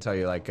what I can tell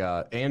you. Like,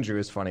 Andrew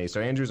is funny.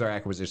 So Andrew's our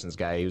acquisitions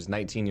guy. He was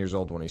 19 years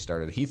old when he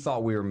started. He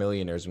thought we were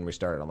millionaires when we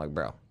started. I'm like,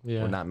 bro,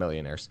 we're not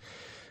millionaires.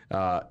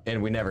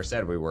 And we never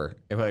said we were.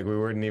 Like, we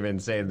wouldn't even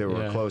say that we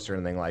were close or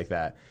anything like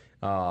that.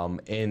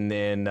 And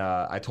then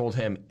I told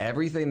him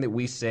everything that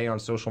we say on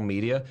social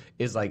media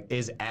is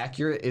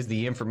accurate, is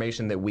the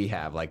information that we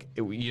have. Like,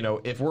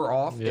 if we're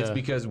off, it's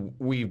because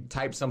we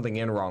typed something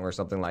in wrong or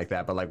something like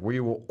that. But like, we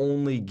will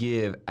only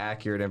give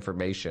accurate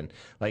information.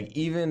 Like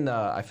even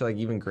I feel like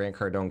even Grant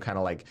Cardone kind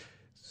of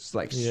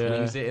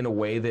swings it in a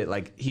way that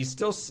like he's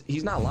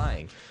not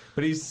lying,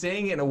 but he's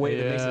saying it in a way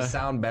that makes it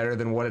sound better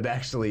than what it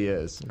actually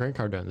is. Grant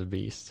Cardone's a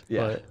beast.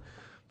 Yeah.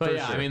 But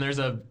yeah, sure. I mean,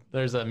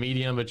 there's a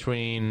medium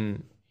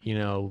between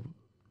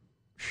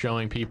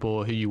showing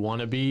people who you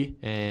want to be,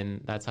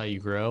 and that's how you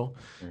grow.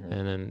 Mm-hmm.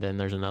 And then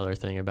there's another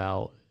thing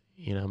about,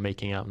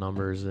 making out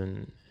numbers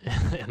and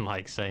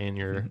like saying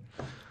you're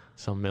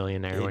some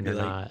millionaire when you're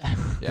not.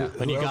 Yeah.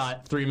 When you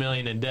got $3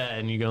 million in debt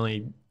and you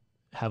only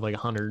have like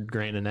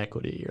 $100,000 in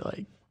equity, you're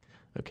like,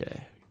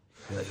 okay.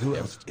 Like,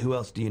 who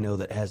else do you know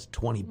that has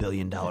 $20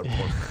 billion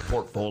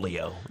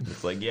portfolio?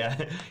 It's like, he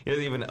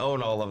doesn't even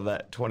own all of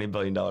that $20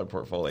 billion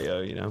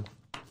portfolio,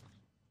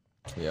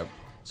 Yep.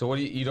 So what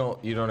do you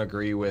don't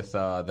agree with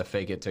the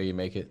fake it till you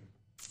make it?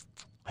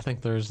 I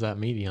think there's that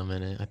medium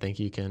in it. I think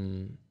you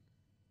can,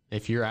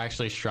 if you're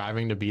actually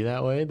striving to be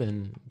that way,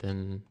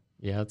 then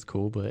yeah, it's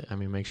cool. But I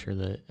mean, make sure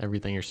that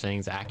everything you're saying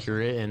is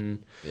accurate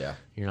and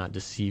you're not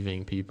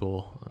deceiving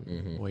people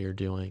on what you're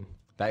doing.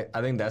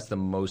 I think that's the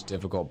most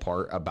difficult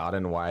part about it,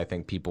 and why I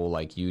think people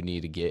like you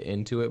need to get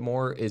into it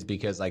more, is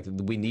because like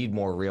we need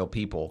more real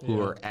people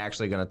who are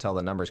actually going to tell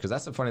the numbers. Because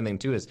that's the funny thing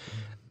too, is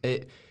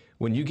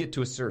when you get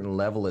to a certain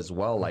level as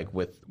well, like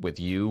with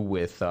you,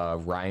 with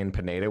Ryan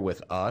Pineda,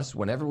 with us,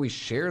 whenever we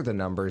share the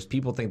numbers,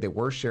 people think that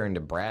we're sharing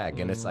to brag.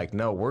 And it's like,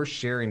 no, we're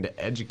sharing to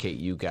educate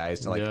you guys,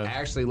 to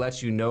actually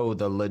let you know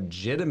the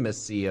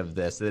legitimacy of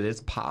this, that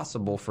it's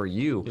possible for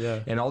you.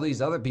 Yeah. And all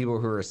these other people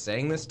who are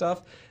saying this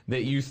stuff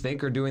that you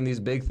think are doing these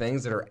big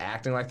things, that are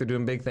acting like they're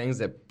doing big things,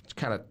 that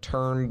kind of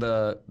turn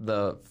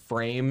the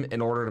frame in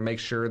order to make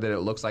sure that it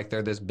looks like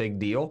they're this big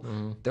deal.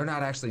 They're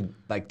not actually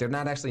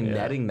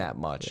netting that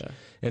much. Yeah.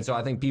 And so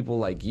I think people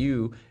like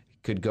you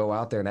could go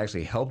out there and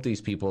actually help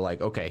these people,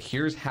 like, okay,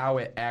 here's how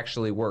it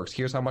actually works.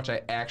 Here's how much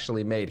I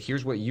actually made.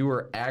 Here's what you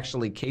are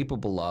actually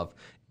capable of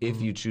if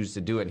you choose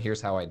to do it. And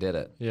here's how I did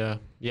it. Yeah.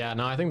 Yeah,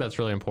 no, I think that's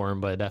really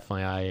important, but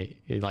definitely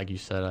like you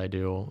said, I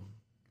do,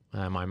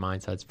 my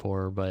mindset's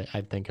poor, but I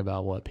think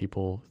about what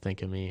people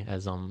think of me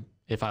as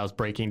if I was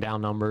breaking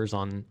down numbers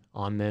on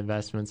the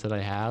investments that I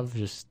have,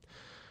 just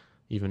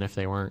even if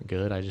they weren't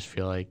good, I just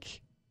feel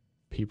like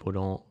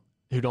people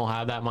who don't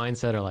have that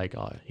mindset are like,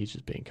 oh, he's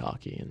just being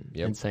cocky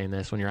and saying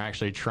this, when you're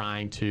actually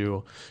trying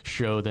to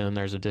show them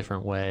there's a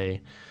different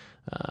way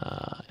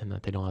and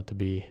that they don't have to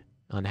be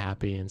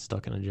unhappy and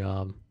stuck in a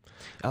job.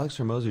 Alex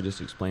Hermoso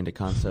just explained a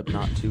concept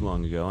not too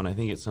long ago, and I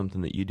think it's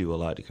something that you do a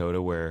lot,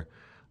 Dakota, where,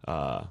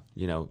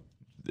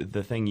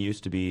 the thing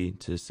used to be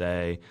to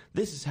say,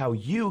 this is how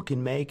you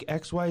can make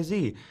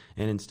XYZ.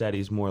 And instead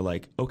he's more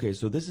like, okay,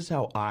 so this is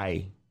how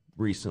I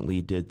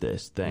recently did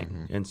this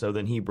thing. And so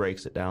then he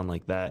breaks it down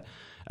like that.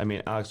 I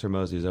mean, Alex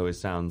Hermoso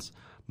always sounds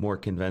more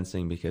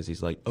convincing because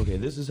he's like, okay,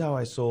 this is how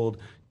I sold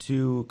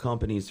 2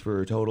 companies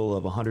for a total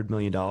of $100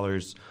 million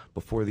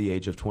before the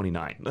age of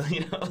 29.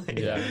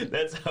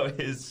 That's how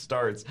his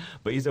starts.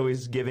 But he's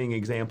always giving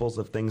examples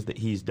of things that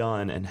he's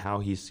done and how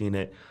he's seen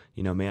it,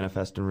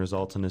 manifest in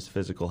results in his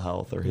physical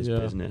health or his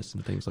business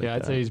and things like that. Yeah,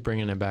 I'd say he's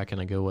bringing it back in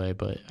a good way,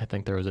 but I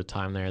think there was a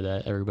time there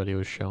that everybody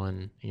was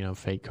showing,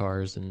 fake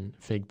cars and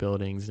fake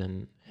buildings,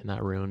 and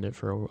that ruined it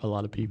for a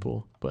lot of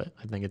people. But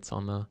I think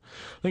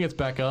it's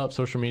back up.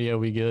 Social media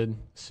will be good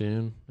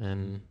soon,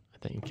 and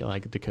I think,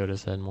 like Dakota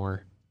said,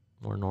 more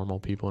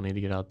normal people need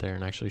to get out there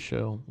and actually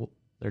show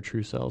their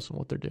true selves and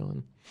what they're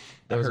doing.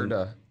 There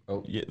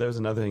was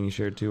another thing he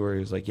shared too, where he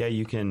was like, yeah,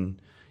 you can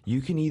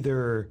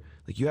either,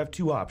 like, you have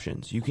 2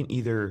 options. You can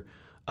either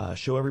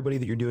show everybody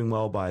that you're doing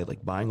well by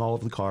like buying all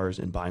of the cars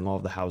and buying all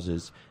of the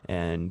houses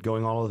and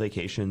going on all the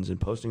vacations and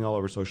posting all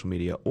over social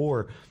media,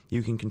 or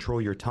you can control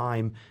your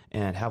time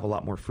and have a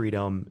lot more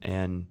freedom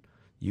and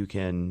you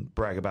can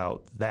brag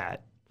about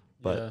that.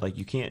 But like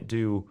you can't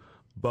do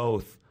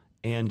both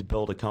and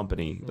build a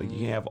company. Like you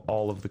can't have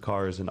all of the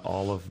cars and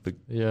all of the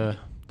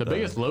The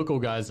biggest local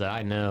guys that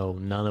I know,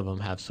 none of them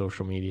have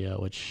social media,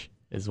 which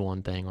is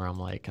one thing where I'm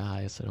like,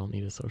 I guess I don't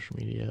need a social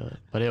media.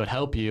 But it would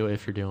help you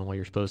if you're doing what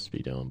you're supposed to be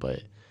doing.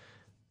 But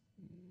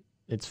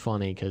it's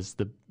funny because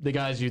the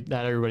guys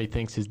that everybody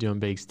thinks is doing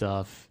big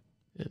stuff,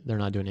 they're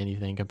not doing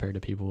anything compared to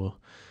people,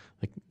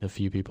 like the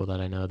few people that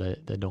I know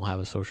that don't have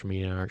a social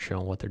media and aren't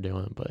showing what they're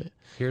doing. But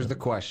here's the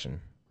question.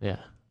 Yeah.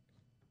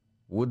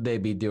 Would they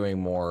be doing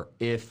more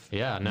if they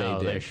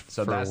did?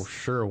 So for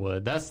sure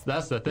would. That's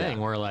the thing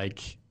where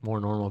like more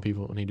normal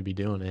people need to be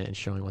doing it and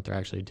showing what they're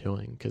actually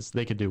doing, because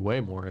they could do way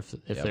more if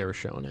they were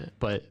showing it.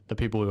 But the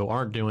people who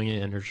aren't doing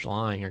it and are just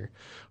lying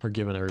are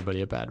giving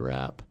everybody a bad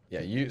rap.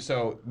 Yeah,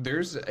 so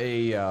there's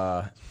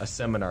a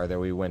seminar that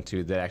we went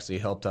to that actually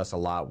helped us a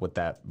lot with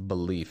that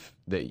belief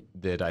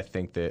that I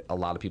think that a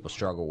lot of people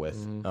struggle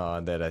with,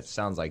 that it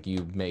sounds like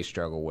you may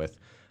struggle with,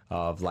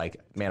 of like,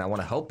 man, I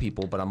want to help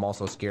people, but I'm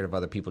also scared of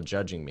other people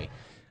judging me.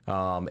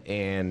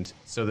 And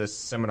so this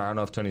seminar, I don't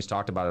know if Tony's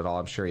talked about it all,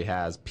 I'm sure he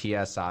has,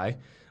 PSI,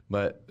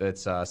 but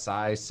it's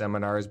PSI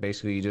seminars.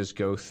 Basically, you just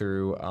go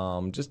through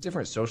just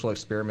different social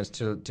experiments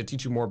to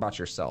teach you more about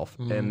yourself.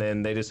 And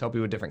then they just help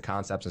you with different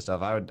concepts and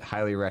stuff. I would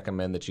highly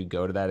recommend that you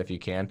go to that if you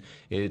can.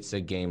 It's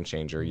a game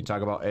changer. You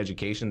talk about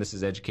education. This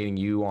is educating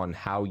you on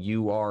how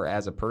you are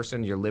as a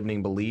person, your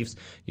limiting beliefs,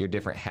 your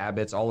different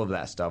habits, all of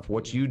that stuff.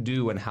 What you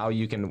do and how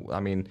you can,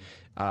 I mean,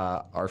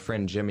 our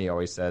friend Jimmy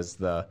always says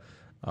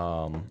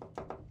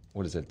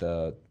what is it?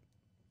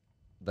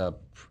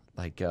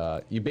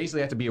 You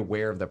basically have to be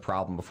aware of the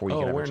problem before you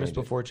can ever awareness change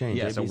before change.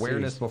 Yes, ABCs.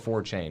 awareness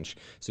before change.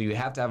 So you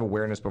have to have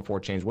awareness before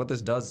change. What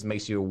this does is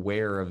makes you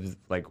aware of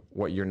like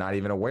what you're not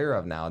even aware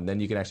of now, and then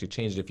you can actually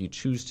change it if you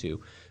choose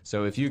to.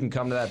 So if you can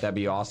come to that, that'd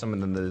be awesome.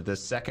 And then the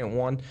second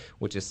one,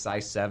 which is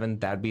size 7,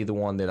 that'd be the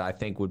one that I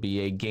think would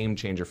be a game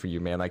changer for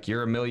you, man. Like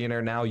you're a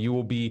millionaire now,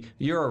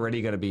 you're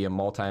already going to be a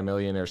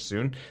multimillionaire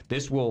soon.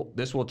 This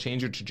will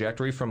change your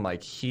trajectory from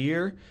like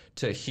here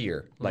to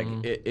here. Like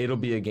it'll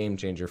be a game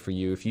changer for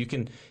you if you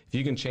can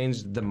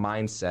change the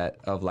mindset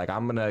of like,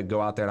 I'm gonna go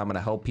out there and I'm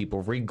gonna help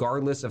people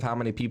regardless of how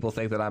many people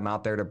think that I'm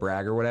out there to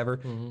brag or whatever.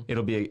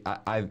 It'll be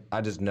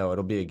I just know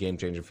it'll be a game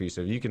changer for you.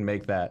 So if you can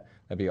make that,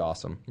 that'd be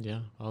awesome. Yeah,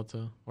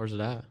 where's it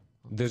at?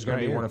 There's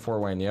gonna be one in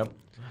Fort Wayne. Yep.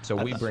 So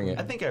we bring it.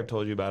 I think I've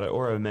told you about it,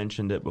 or I've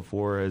mentioned it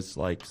before, as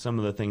like some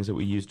of the things that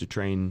we use to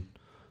train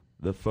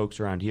the folks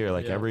around here.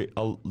 Like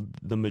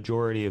the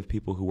majority of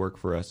people who work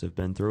for us have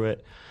been through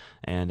it.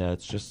 And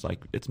it's just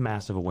like, it's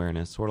massive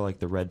awareness, sort of like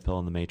the red pill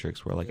in the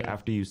Matrix, where like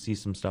after you see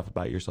some stuff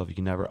about yourself, you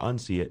can never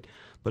unsee it,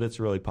 but it's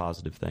a really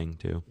positive thing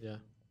too. Yeah.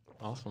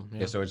 Awesome.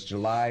 Yeah, so it's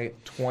July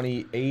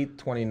 28th,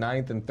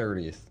 29th, and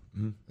 30th.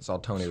 I saw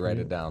Tony write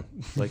it down.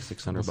 It's like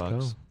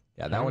 $600.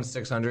 Yeah, that one's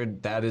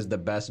 $600. That is the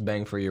best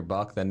bang for your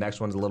buck. The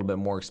next one's a little bit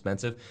more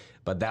expensive,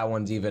 but that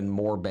one's even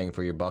more bang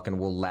for your buck and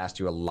will last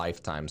you a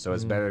lifetime. So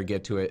it's better to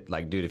get to it.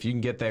 Like, dude, if you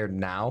can get there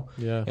now,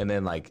 and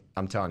then like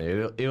I'm telling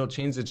you, it'll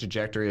change the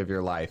trajectory of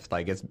your life.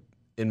 Like it's,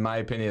 in my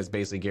opinion, it's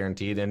basically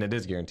guaranteed, and it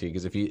is guaranteed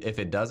because if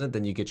it doesn't,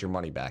 then you get your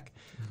money back.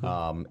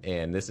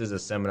 And this is a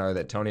seminar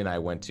that Tony and I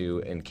went to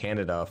in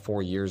Canada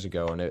 4 years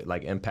ago, and it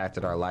like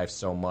impacted our life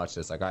so much.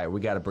 It's like, all right, we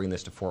got to bring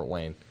this to Fort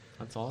Wayne.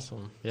 That's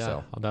awesome. Yeah,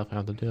 So- I'll definitely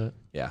have to do it.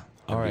 Yeah,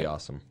 that'd be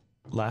awesome.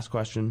 Last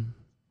question.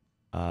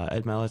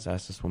 Ed Milet's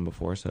asked this one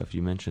before, so if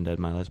you mentioned Ed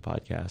Milet's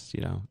podcast, you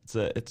know,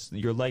 it's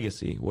your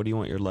legacy. What do you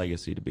want your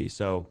legacy to be?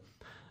 So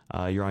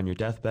you're on your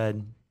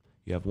deathbed.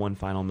 You have one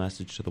final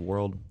message to the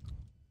world,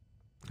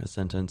 a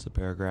sentence, a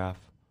paragraph,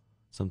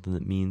 something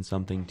that means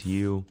something to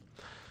you.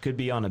 Could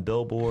be on a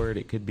billboard.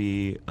 It could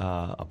be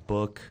a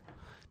book.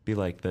 Be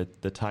like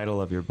the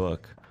title of your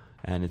book,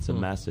 and it's a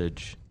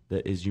message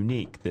that is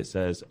unique, that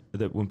says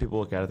that when people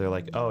look at it, they're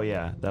like, oh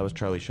yeah, that was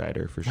Charlie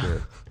Scheider for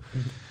sure.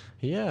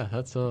 Yeah,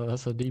 that's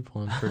a deep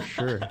one for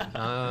sure.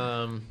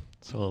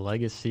 So a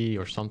legacy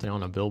or something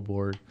on a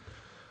billboard.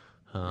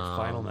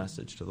 Final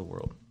message to the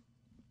world.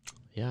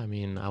 Yeah, I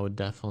mean, I would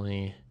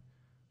definitely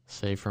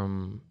say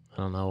from, I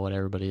don't know what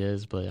everybody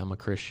is, but I'm a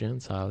Christian,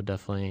 so I would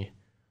definitely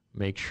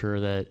make sure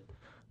that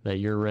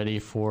you're ready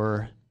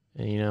for,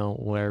 you know,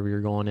 wherever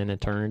you're going in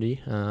eternity.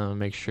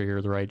 Make sure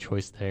you're the right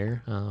choice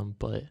there.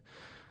 But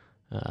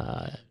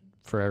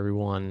for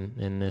everyone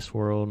in this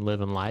world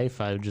living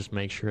life, I would just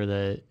make sure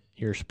that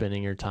you're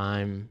spending your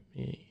time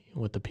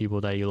with the people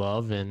that you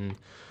love, and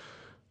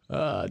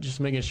just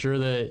making sure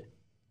that,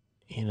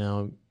 you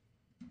know,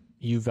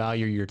 you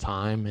value your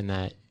time and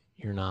that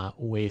you're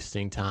not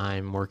wasting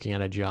time working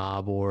at a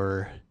job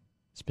or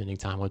spending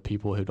time with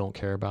people who don't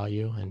care about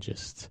you, and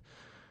just,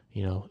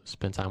 you know,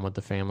 spend time with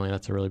the family.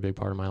 That's a really big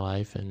part of my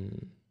life,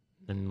 and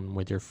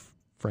with your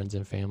friends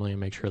and family, and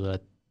make sure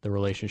that the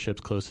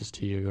relationships closest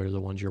to you are the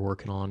ones you're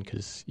working on,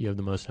 because you have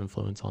the most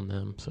influence on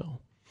them. So,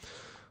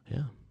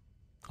 yeah.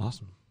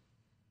 Awesome.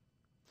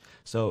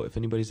 So if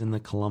anybody's in the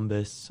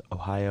Columbus,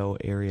 Ohio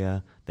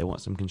area, they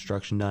want some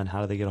construction done,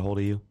 how do they get a hold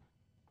of you?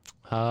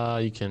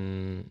 You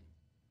can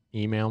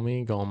email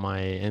me, go on my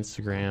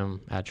Instagram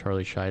at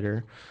Charlie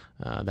Scheider.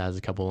 That has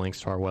a couple of links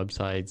to our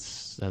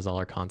websites, has all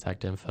our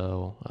contact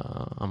info.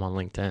 I'm on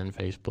LinkedIn,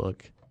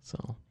 Facebook.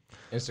 So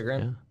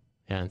Instagram?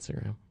 Yeah,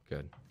 Instagram.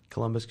 Good.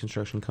 Columbus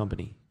Construction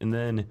Company. And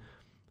then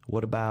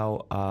what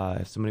about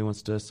if somebody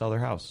wants to sell their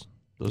house?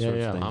 Those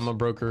sorts of things. I'm a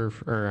broker,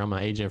 or I'm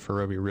an agent for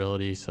Roby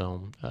Realty,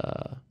 so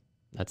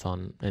that's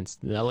on.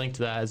 The link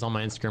to that is on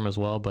my Instagram as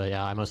well. But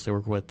yeah, I mostly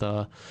work with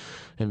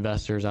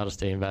investors,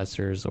 out-of-state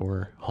investors,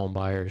 or home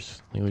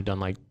buyers. I think we've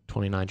done like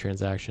 29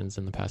 transactions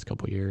in the past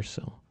couple of years,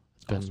 so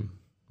it's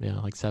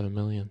been like $7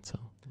 million. So,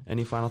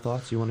 any final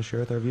thoughts you want to share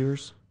with our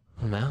viewers?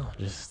 No,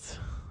 just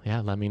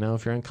let me know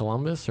if you're in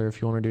Columbus or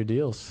if you want to do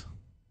deals.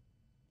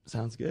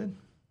 Sounds good.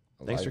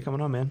 Thanks for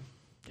coming on, man.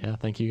 Yeah,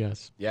 thank you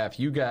guys. Yeah, if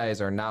you guys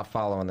are not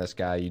following this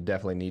guy, you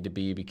definitely need to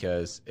be,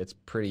 because it's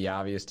pretty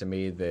obvious to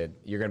me that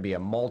you're going to be a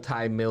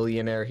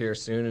multi-millionaire here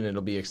soon, and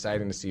it'll be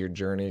exciting to see your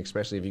journey,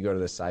 especially if you go to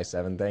the Size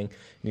 7 thing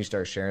and you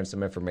start sharing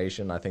some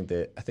information. I think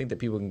that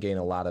people can gain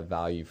a lot of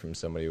value from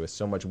somebody with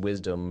so much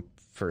wisdom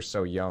for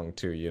so young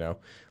too, you know?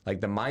 Like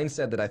the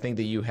mindset that I think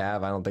that you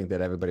have, I don't think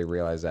that everybody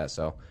realizes that.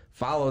 So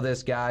follow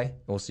this guy, and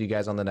we'll see you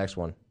guys on the next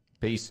one.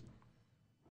 Peace.